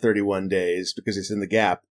less than 31 days because it's in the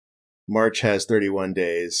gap. March has 31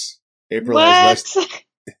 days. April has less.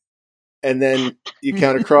 And then you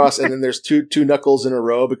count across, and then there's two knuckles in a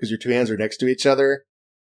row because your two hands are next to each other.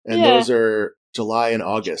 And those are July and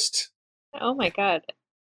August. Oh my god.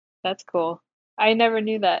 That's cool. I never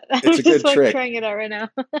knew that. It's I'm a just good trick. trying it out right now.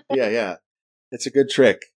 Yeah. It's a good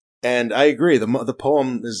trick. And I agree. The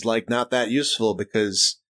poem is like not that useful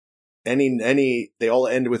because they all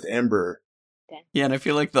end with ember. Yeah, and I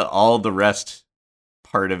feel like all the rest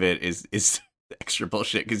part of it is extra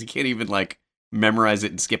bullshit because you can't even like memorize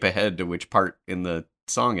it and skip ahead to which part in the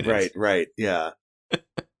song it is. Right. Yeah.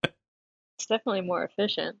 It's definitely more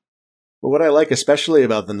efficient. But what I like especially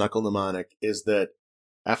about the knuckle mnemonic is that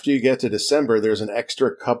after you get to December, there's an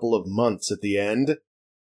extra couple of months at the end.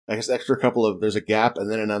 I guess there's a gap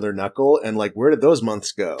and then another knuckle. And like, where did those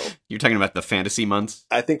months go? You're talking about the fantasy months?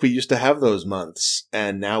 I think we used to have those months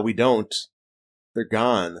and now we don't. They're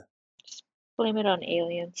gone. Just blame it on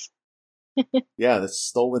aliens. Yeah, that's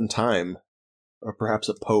stolen time. Or perhaps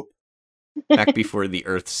a pope. Back before the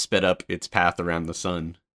Earth sped up its path around the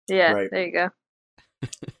sun. Yeah, right. There you go.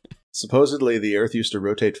 Supposedly the Earth used to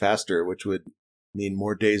rotate faster, which would mean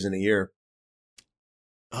more days in a year.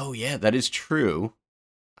 Oh yeah, that is true.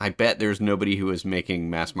 I bet there's nobody who was making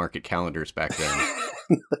mass market calendars back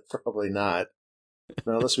then. Probably not.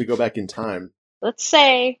 No, unless we go back in time. Let's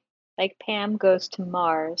say, like, Pam goes to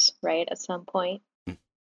Mars, right, at some point,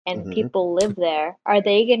 and people live there. Are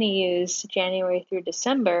they going to use January through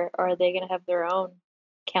December, or are they going to have their own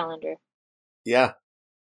calendar? Yeah.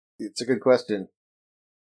 It's a good question.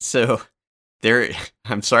 So,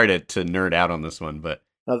 I'm sorry to nerd out on this one, but...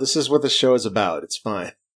 No, this is what the show is about. It's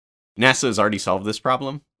fine. NASA has already solved this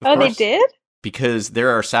problem. Oh, they did? Because there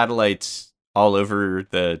are satellites all over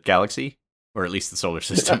the galaxy, or at least the solar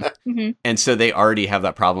system. And so they already have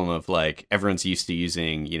that problem of, like, everyone's used to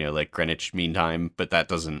using, like Greenwich Mean Time, but that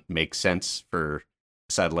doesn't make sense for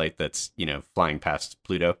a satellite that's, flying past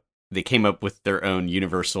Pluto. They came up with their own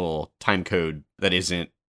universal time code that isn't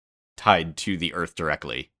tied to the Earth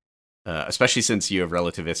directly, especially since you have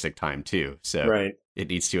relativistic time, too. So it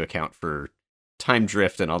needs to account for time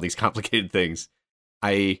drift and all these complicated things.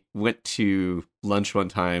 I went to lunch one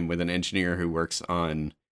time with an engineer who works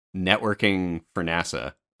on networking for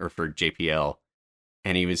NASA or for JPL,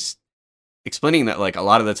 and he was explaining that like a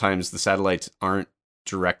lot of the times the satellites aren't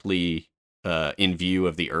directly in view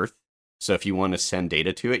of the Earth, So if you want to send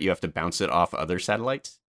data to it, you have to bounce it off other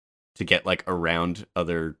satellites to get like around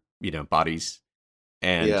other, bodies,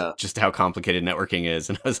 and Yeah. just how complicated networking is.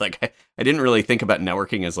 And I was like, I didn't really think about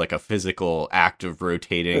networking as like a physical act of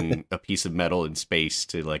rotating a piece of metal in space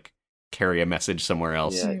to like carry a message somewhere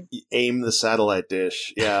else. Yeah. Aim the satellite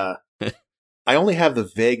dish. Yeah. I only have the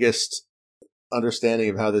vaguest understanding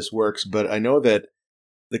of how this works, but I know that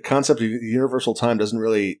the concept of universal time doesn't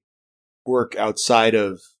really work outside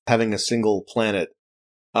of having a single planet.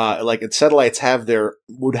 Satellites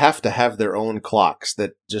would have to have their own clocks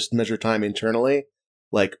that just measure time internally.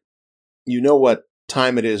 Like, you know what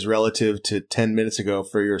time it is relative to 10 minutes ago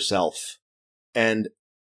for yourself. And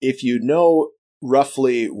if you know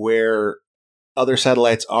roughly where other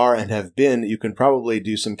satellites are and have been, you can probably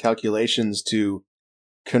do some calculations to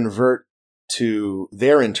convert to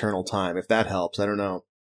their internal time, if that helps. I don't know.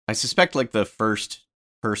 I suspect like the first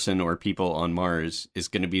person or people on Mars is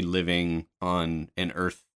going to be living on an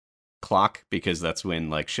Earth clock, because that's when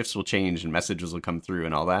like shifts will change and messages will come through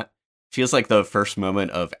and all that. Feels like the first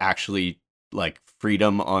moment of actually like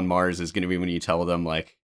freedom on Mars is going to be when you tell them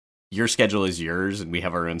like, your schedule is yours and we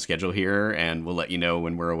have our own schedule here and we'll let you know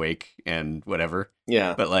when we're awake and whatever.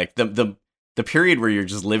 Yeah. But like the period where you're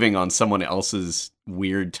just living on someone else's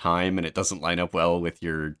weird time and it doesn't line up well with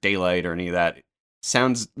your daylight or any of that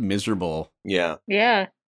sounds miserable. Yeah. Yeah.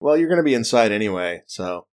 Well, you're going to be inside anyway,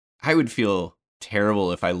 so. I would feel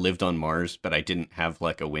terrible if I lived on Mars, but I didn't have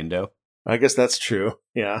like a window. I guess that's true.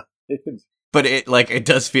 Yeah. But it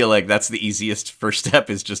does feel like that's the easiest first step,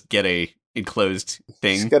 is just get a enclosed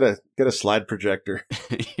thing. Just get a slide projector.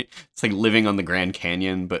 It's like living on the Grand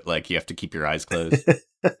Canyon, but like you have to keep your eyes closed.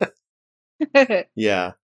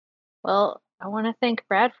 Yeah. Well, I want to thank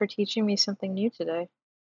Brad for teaching me something new today.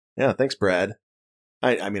 Yeah, thanks, Brad.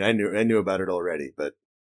 I mean, I knew about it already, but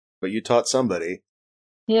you taught somebody.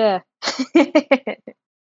 Yeah.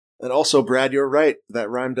 And also, Brad, you're right. That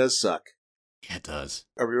rhyme does suck. Yeah, it does.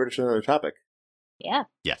 Are we ready for another topic? Yeah.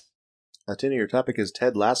 Yes. Tina, your topic is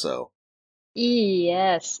Ted Lasso.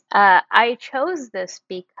 Yes. I chose this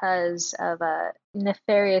because of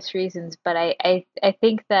nefarious reasons, but I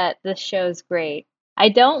think that this show's great. I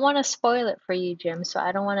don't want to spoil it for you, Jim, so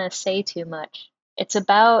I don't want to say too much. It's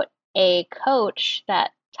about a coach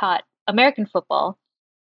that taught American football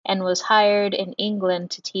and was hired in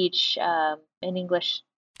England to teach an English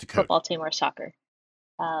To coach. football team or soccer.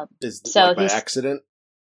 Is So like by he's accident?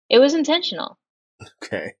 it was intentional.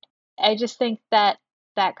 Okay. I just think that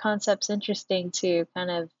that concept's interesting to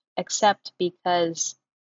kind of accept, because,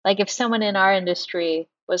 like, if someone in our industry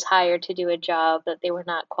was hired to do a job that they were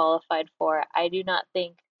not qualified for, I do not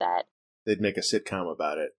think that, They'd make a sitcom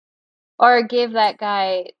about it. or give that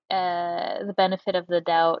guy the benefit of the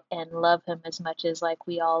doubt and love him as much as, like,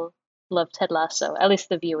 we all love Ted Lasso, at least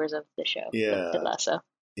the viewers of the show love Ted Lasso.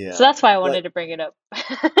 Yeah. So that's why I wanted to bring it up.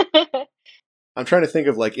 I'm trying to think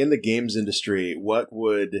of, like, in the games industry,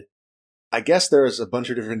 I guess there's a bunch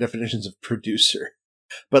of different definitions of producer.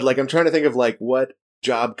 But, like, I'm trying to think of, like, what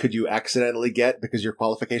job could you accidentally get because your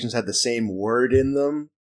qualifications had the same word in them,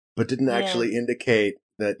 but didn't actually indicate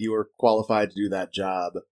that you were qualified to do that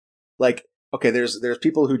job. Like, okay, there's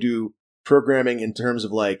people who do programming in terms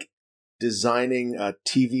of, like, designing a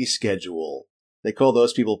TV schedule. They call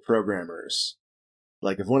those people programmers.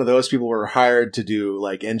 Like, if one of those people were hired to do,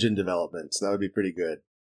 like, engine developments, that would be pretty good.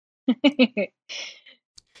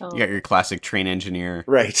 Oh. You got your classic train engineer.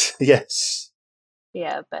 Right. Yes.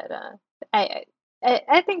 Yeah, but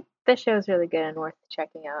I think the show's really good and worth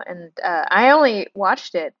checking out. And I only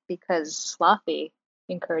watched it because Slothy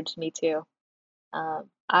encouraged me to.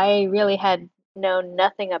 I really had known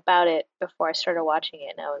nothing about it before I started watching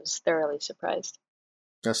it, and I was thoroughly surprised.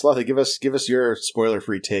 Now, Slothy, give us your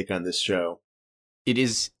spoiler-free take on this show. It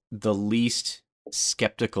is the least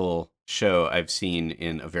skeptical show I've seen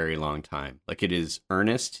in a very long time. Like, it is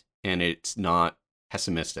earnest and it's not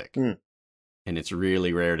pessimistic. Hmm. And it's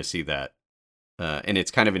really rare to see that. And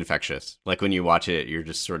it's kind of infectious. Like, when you watch it, you're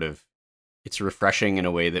just sort of, it's refreshing in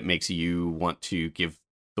a way that makes you want to give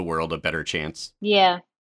the world a better chance. Yeah,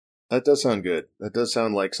 That does sound good. That does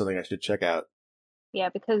sound like something I should check out. yeah,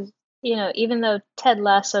 because, even though Ted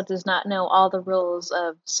Lasso does not know all the rules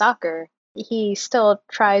of soccer, he still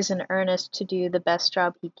tries in earnest to do the best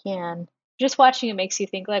job he can. Just watching it makes you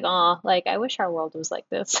think, like, oh, like, I wish our world was like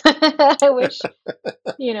this. I wish,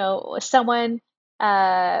 someone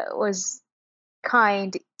was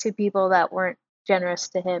kind to people that weren't generous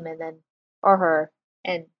to him or her,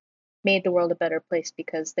 and made the world a better place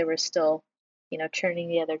because they were still, turning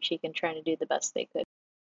the other cheek and trying to do the best they could.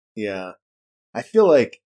 Yeah. I feel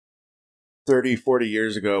like 30, 40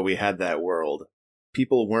 years ago we had that world.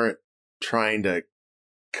 People weren't trying to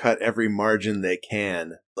cut every margin they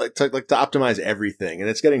can, like to optimize everything. And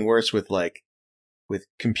it's getting worse with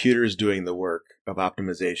computers doing the work of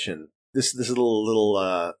optimization. This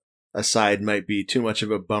little aside might be too much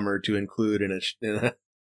of a bummer to include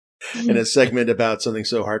in a segment about something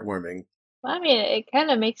so heartwarming. Well, I mean, it kind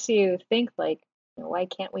of makes you think, like, why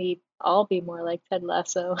can't we all be more like Ted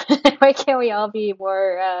Lasso? Why can't we all be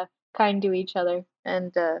more kind to each other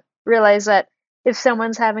and realize that if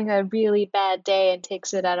someone's having a really bad day and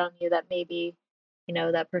takes it out on you, that maybe,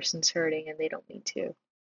 that person's hurting and they don't need to.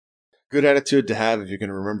 Good attitude to have if you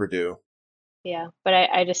can remember to. Yeah, but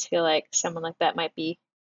I just feel like someone like that might be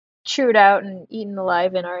chewed out and eaten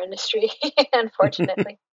alive in our industry,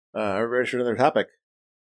 unfortunately. Everybody should another topic.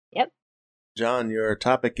 Yep. John, your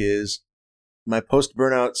topic is my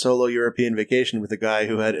post-burnout solo European vacation with a guy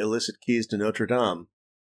who had illicit keys to Notre Dame.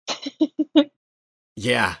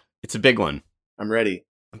 Yeah, it's a big one. I'm ready.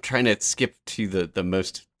 I'm trying to skip to the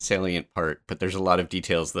most salient part, but there's a lot of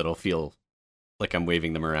details that'll feel like I'm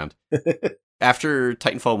waving them around. After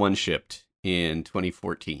Titanfall 1 shipped in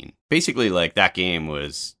 2014, basically like that game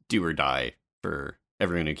was do or die for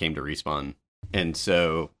everyone who came to Respawn. And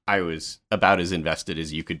so I was about as invested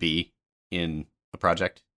as you could be in a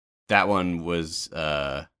project. That one was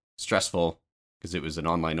stressful because it was an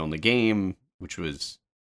online-only game, which was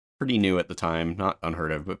pretty new at the time. Not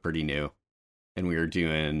unheard of, but pretty new. And we were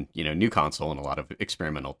doing, new console and a lot of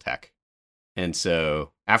experimental tech. And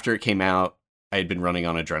so after it came out, I had been running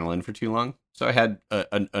on adrenaline for too long. So I had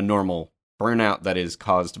a normal burnout that is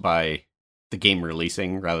caused by the game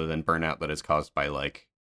releasing rather than burnout that is caused by like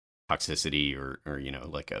toxicity or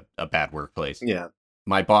like a bad workplace. Yeah.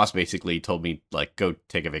 My boss basically told me like, go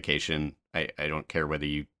take a vacation. I don't care whether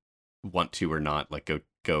you want to or not, like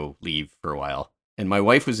go leave for a while. And my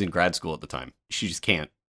wife was in grad school at the time. She just can't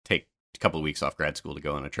take a couple of weeks off grad school to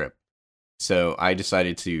go on a trip. So I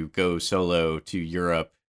decided to go solo to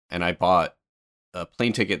Europe, and I bought a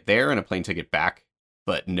plane ticket there and a plane ticket back,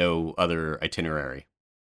 but no other itinerary.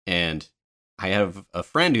 And I have a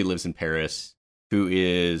friend who lives in Paris who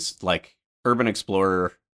is like urban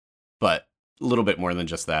explorer, but a little bit more than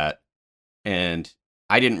just that. And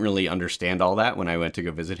I didn't really understand all that when I went to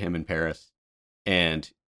go visit him in Paris.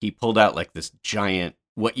 And he pulled out like this giant,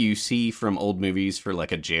 what you see from old movies for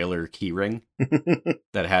like a jailer key ring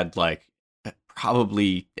that had like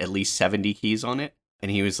probably at least 70 keys on it.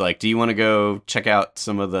 And he was like, do you want to go check out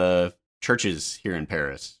some of the churches here in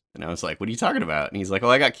Paris? And I was like, what are you talking about? And he's like,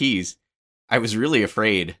 well, I got keys. I was really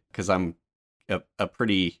afraid because I'm a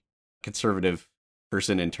pretty conservative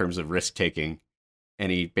person in terms of risk taking.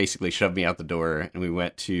 And he basically shoved me out the door, and we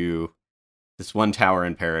went to this one tower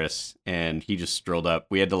in Paris, and he just strolled up.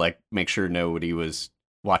 We had to like make sure nobody was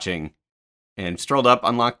watching, and strolled up,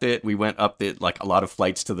 unlocked it. We went up like a lot of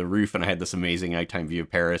flights to the roof, and I had this amazing nighttime view of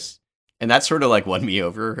Paris. And that sort of like won me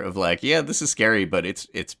over of like, yeah, this is scary, but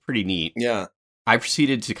it's pretty neat. Yeah. I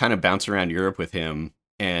proceeded to kind of bounce around Europe with him,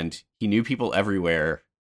 and he knew people everywhere.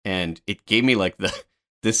 And it gave me like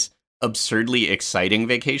this absurdly exciting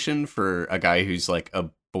vacation for a guy who's like a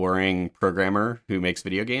boring programmer who makes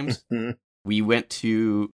video games. We went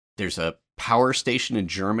to, there's a power station in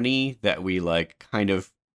Germany that we like kind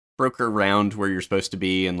of broke around where you're supposed to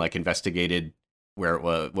be and like investigated where it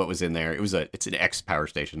was, what was in there. It's an X power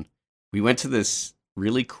station. We went to this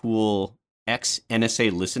really cool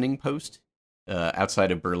ex-NSA listening post outside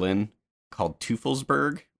of Berlin called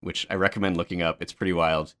Teufelsberg, which I recommend looking up. It's pretty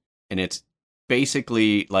wild. And it's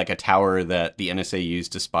basically like a tower that the NSA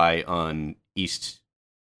used to spy on East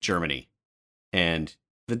Germany. And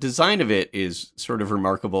the design of it is sort of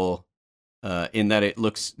remarkable in that it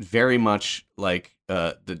looks very much like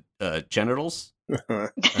the genitals.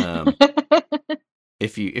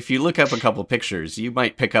 If you look up a couple pictures, you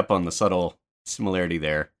might pick up on the subtle similarity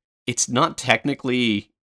there. It's not technically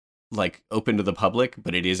like open to the public,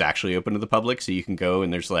 but it is actually open to the public. So you can go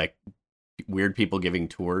and there's like weird people giving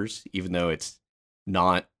tours, even though it's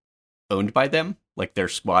not owned by them. Like they're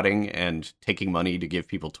squatting and taking money to give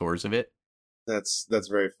people tours of it. That's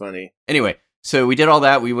very funny. Anyway, so we did all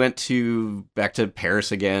that. We went back to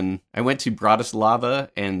Paris again. I went to Bratislava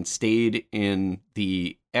and stayed in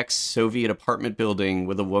the ex-Soviet apartment building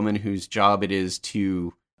with a woman whose job it is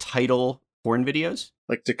to title porn videos.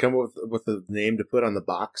 Like to come up with a name to put on the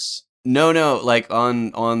box? No, like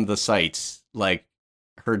on the sites. Like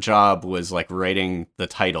her job was like writing the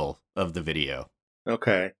title of the video.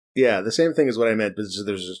 Okay. Yeah, the same thing as what I meant, but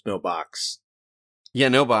there's just no box. Yeah,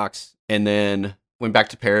 no box. And then went back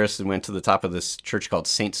to Paris and went to the top of this church called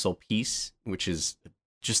Saint Sulpice, which is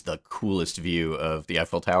just the coolest view of the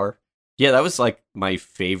Eiffel Tower. Yeah, that was like my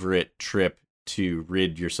favorite trip to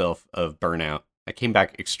rid yourself of burnout. I came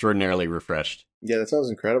back extraordinarily refreshed. Yeah, that sounds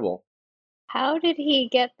incredible. How did he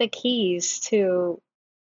get the keys to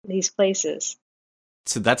these places?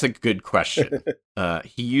 So that's a good question.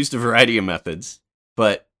 He used a variety of methods,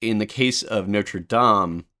 but in the case of Notre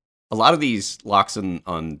Dame, a lot of these locks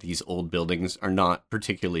on these old buildings are not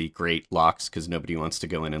particularly great locks because nobody wants to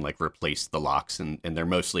go in and like replace the locks, and they're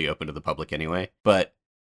mostly open to the public anyway. But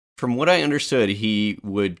from what I understood, he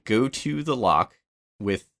would go to the lock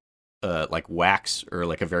with like wax or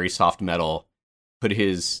like a very soft metal, put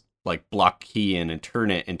his like block key in and turn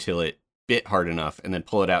it until it bit hard enough, and then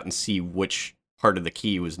pull it out and see which part of the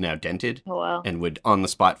key was now dented, Oh, wow. and would on the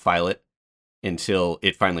spot file it until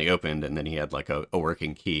it finally opened, and then he had like a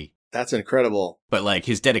working key. That's incredible. But like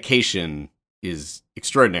his dedication is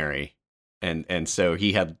extraordinary, and so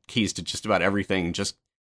he had keys to just about everything. Just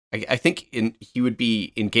I think he would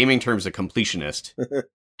be in gaming terms a completionist,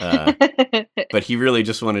 but he really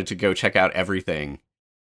just wanted to go check out everything,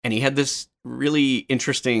 and he had this really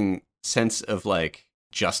interesting sense of like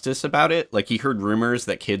justice about it. Like he heard rumors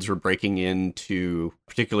that kids were breaking into a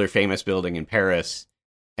particular famous building in Paris,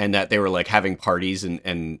 and that they were like having parties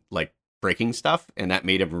and like breaking stuff, and that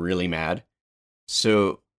made him really mad.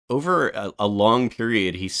 So over a long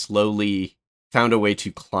period, he slowly found a way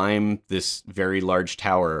to climb this very large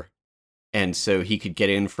tower, and so he could get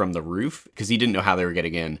in from the roof because he didn't know how they were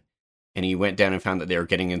getting in. And he went down and found that they were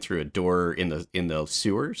getting in through a door in the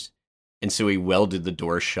sewers, and so he welded the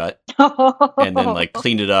door shut and then like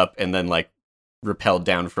cleaned it up and then like rappelled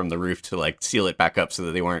down from the roof to like seal it back up so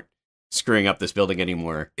that they weren't screwing up this building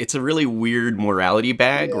anymore. It's a really weird morality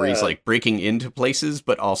bag where he's like breaking into places,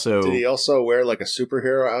 but also... Did he also wear like a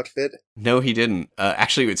superhero outfit? No, he didn't.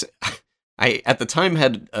 Actually, it's I at the time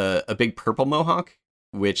had a big purple mohawk,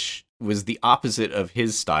 which was the opposite of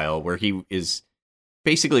his style, where he is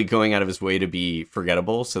basically going out of his way to be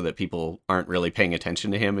forgettable so that people aren't really paying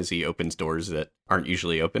attention to him as he opens doors that aren't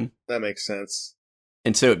usually open. That makes sense.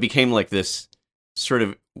 And so it became like this sort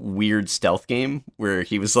of weird stealth game where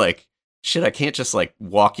he was like, shit, I can't just like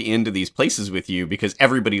walk into these places with you because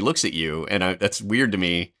everybody looks at you, and that's weird to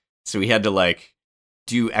me. So he had to like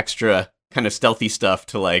do extra kind of stealthy stuff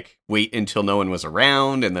to like wait until no one was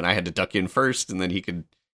around, and then I had to duck in first, and then he could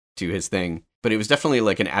do his thing. But it was definitely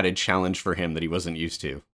like an added challenge for him that he wasn't used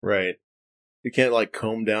to. Right. You can't like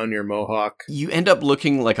comb down your mohawk. You end up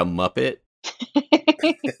looking like a Muppet.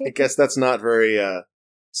 I guess that's not very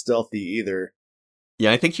stealthy either.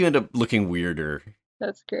 Yeah, I think you end up looking weirder.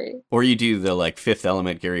 That's great. Or you do the like Fifth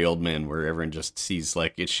Element Gary Oldman where everyone just sees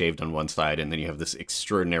like it's shaved on one side, and then you have this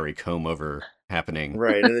extraordinary comb over happening.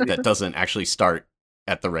 Right. And then that doesn't actually start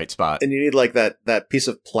at the right spot. And you need like that piece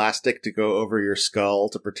of plastic to go over your skull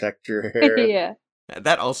to protect your hair. Yeah.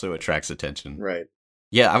 That also attracts attention. Right.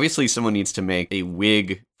 Yeah, obviously someone needs to make a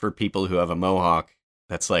wig for people who have a mohawk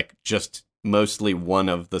that's like just mostly one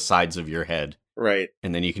of the sides of your head. Right.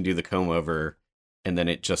 And then you can do the comb over, and then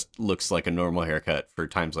it just looks like a normal haircut for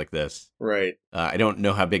times like this. Right. I don't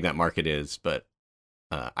know how big that market is, but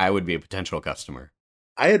I would be a potential customer.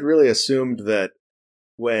 I had really assumed that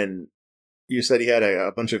when you said he had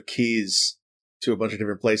a bunch of keys to a bunch of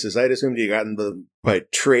different places, I had assumed he gotten them by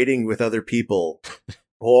trading with other people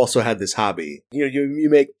who also had this hobby. You know, you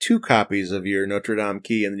make 2 copies of your Notre Dame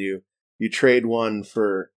key, and then you trade one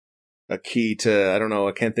for a key to, I don't know,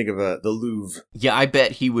 I can't think of the Louvre. Yeah, I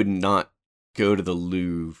bet he would not go to the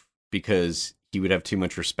Louvre because he would have too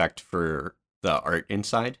much respect for the art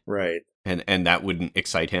inside. Right. And that wouldn't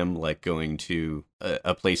excite him like going to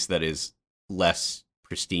a place that is less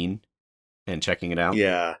pristine and checking it out.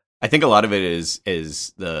 Yeah. I think a lot of it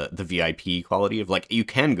is the VIP quality of like, you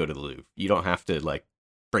can go to the Louvre. You don't have to like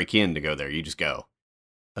break in to go there. You just go.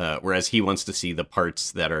 Whereas he wants to see the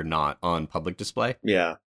parts that are not on public display.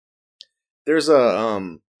 Yeah. There's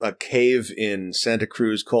a cave in Santa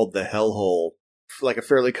Cruz called the Hellhole, like a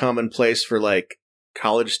fairly common place for like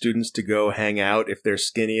college students to go hang out if they're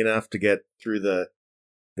skinny enough to get through the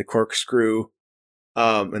corkscrew,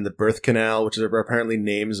 and the birth canal, which are apparently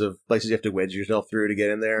names of places you have to wedge yourself through to get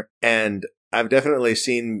in there. And I've definitely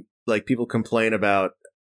seen like people complain about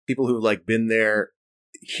people who've like been there,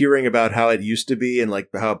 hearing about how it used to be and like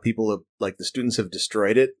how people have, like the students have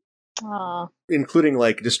destroyed it. Aw. Including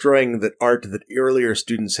like destroying the art that earlier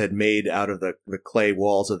students had made out of the clay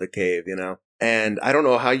walls of the cave, you know? And I don't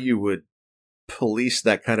know how you would police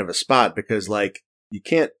that kind of a spot, because like you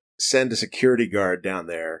can't send a security guard down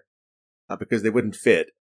there because they wouldn't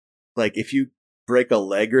fit. Like if you break a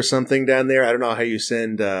leg or something down there, I don't know how you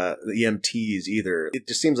send the EMTs either. It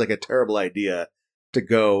just seems like a terrible idea to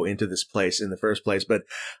go into this place in the first place. But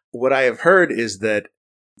what I have heard is that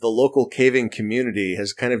the local caving community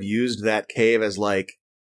has kind of used that cave as like,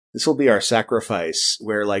 this will be our sacrifice,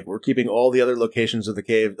 where like we're keeping all the other locations of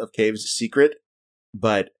caves secret,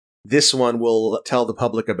 but this one we'll tell the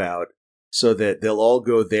public about so that they'll all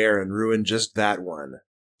go there and ruin just that one.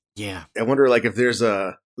 Yeah. I wonder like if there's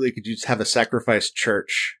could you just have a sacrifice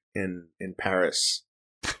church in Paris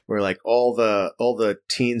where like all the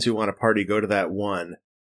teens who want to party go to that one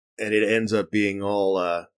and it ends up being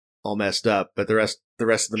all messed up, but the rest of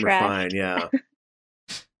them Trashed. are fine, yeah.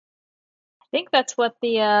 I think that's what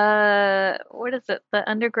the what is it? The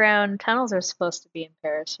underground tunnels are supposed to be in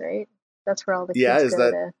Paris, right? That's where all the Yeah, kids is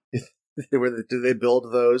go that to. do they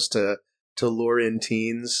build those to lure in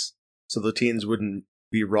teens so the teens wouldn't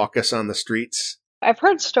be raucous on the streets? I've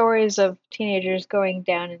heard stories of teenagers going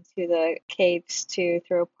down into the caves to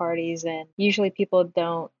throw parties, and usually people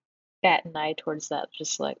don't bat an eye towards that.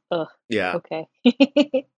 Just like, ugh, Yeah. okay.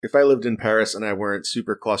 If I lived in Paris and I weren't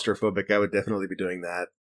super claustrophobic, I would definitely be doing that.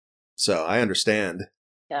 So I understand.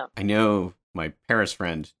 Yeah. I know my Paris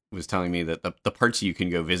friend was telling me that the parts you can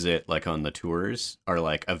go visit, like on the tours, are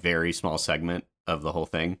like a very small segment of the whole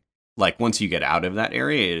thing. Like once you get out of that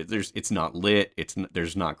area, it's not lit.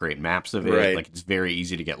 There's not great maps of it. Right. Like it's very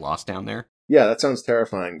easy to get lost down there. Yeah, that sounds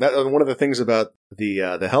terrifying. That one of the things about the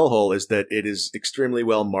hellhole is that it is extremely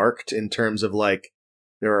well marked in terms of like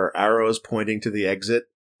there are arrows pointing to the exit,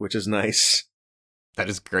 which is nice. That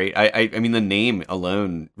is great. I mean, the name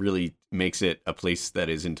alone really makes it a place that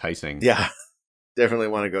is enticing. Yeah, definitely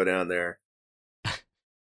want to go down there.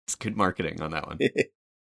 It's good marketing on that one.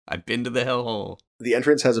 I've been to the hellhole. The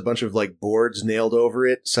entrance has a bunch of like boards nailed over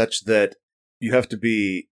it such that you have to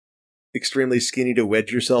be extremely skinny to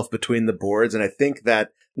wedge yourself between the boards. And I think that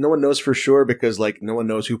no one knows for sure because like no one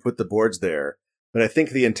knows who put the boards there. But I think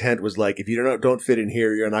the intent was like, if you don't fit in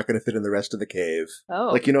here, you're not going to fit in the rest of the cave. Oh.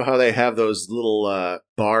 Like, you know how they have those little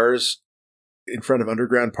bars in front of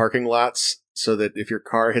underground parking lots so that if your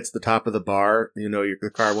car hits the top of the bar, you know the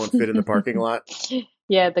car won't fit in the parking lot?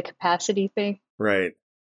 Yeah, the capacity thing. Right.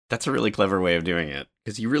 That's a really clever way of doing it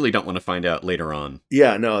because you really don't want to find out later on.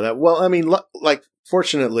 Yeah, no, well, I mean, like,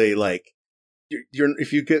 fortunately, like,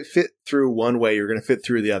 if you get fit through one way, you're going to fit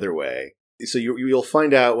through the other way. So you'll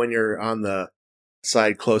find out when you're on the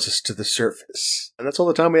side closest to the surface. And that's all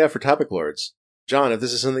the time we have for Topic Lords. John, if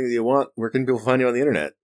this is something that you want, where can people find you on the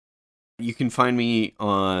internet? You can find me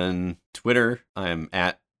on Twitter. I'm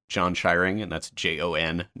at John Shiring, and that's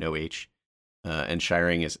Jon, no H. And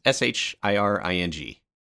Shiring is Shiring.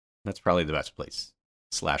 That's probably the best place.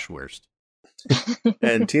 /worst.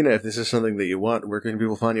 And Tina, if this is something that you want, where can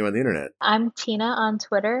people find you on the internet? I'm Tina on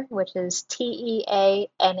Twitter, which is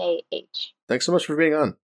TeaNAH. Thanks so much for being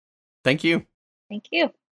on. Thank you. Thank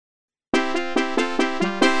you.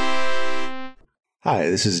 Hi,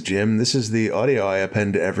 this is Jim. This is the audio I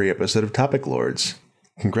append to every episode of Topic Lords.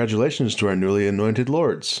 Congratulations to our newly anointed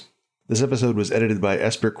lords. This episode was edited by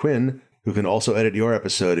Esper Quinn, who can also edit your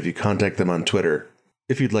episode if you contact them on Twitter.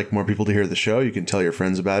 If you'd like more people to hear the show, you can tell your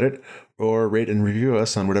friends about it, or rate and review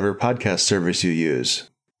us on whatever podcast service you use.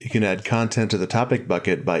 You can add content to the Topic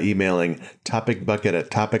Bucket by emailing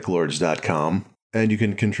topicbucket@topiclords.com, and you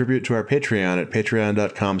can contribute to our Patreon at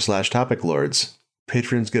patreon.com/topiclords.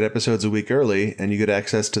 Patrons get episodes a week early, and you get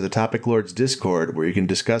access to the Topic Lords Discord, where you can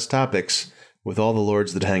discuss topics with all the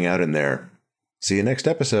lords that hang out in there. See you next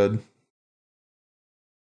episode.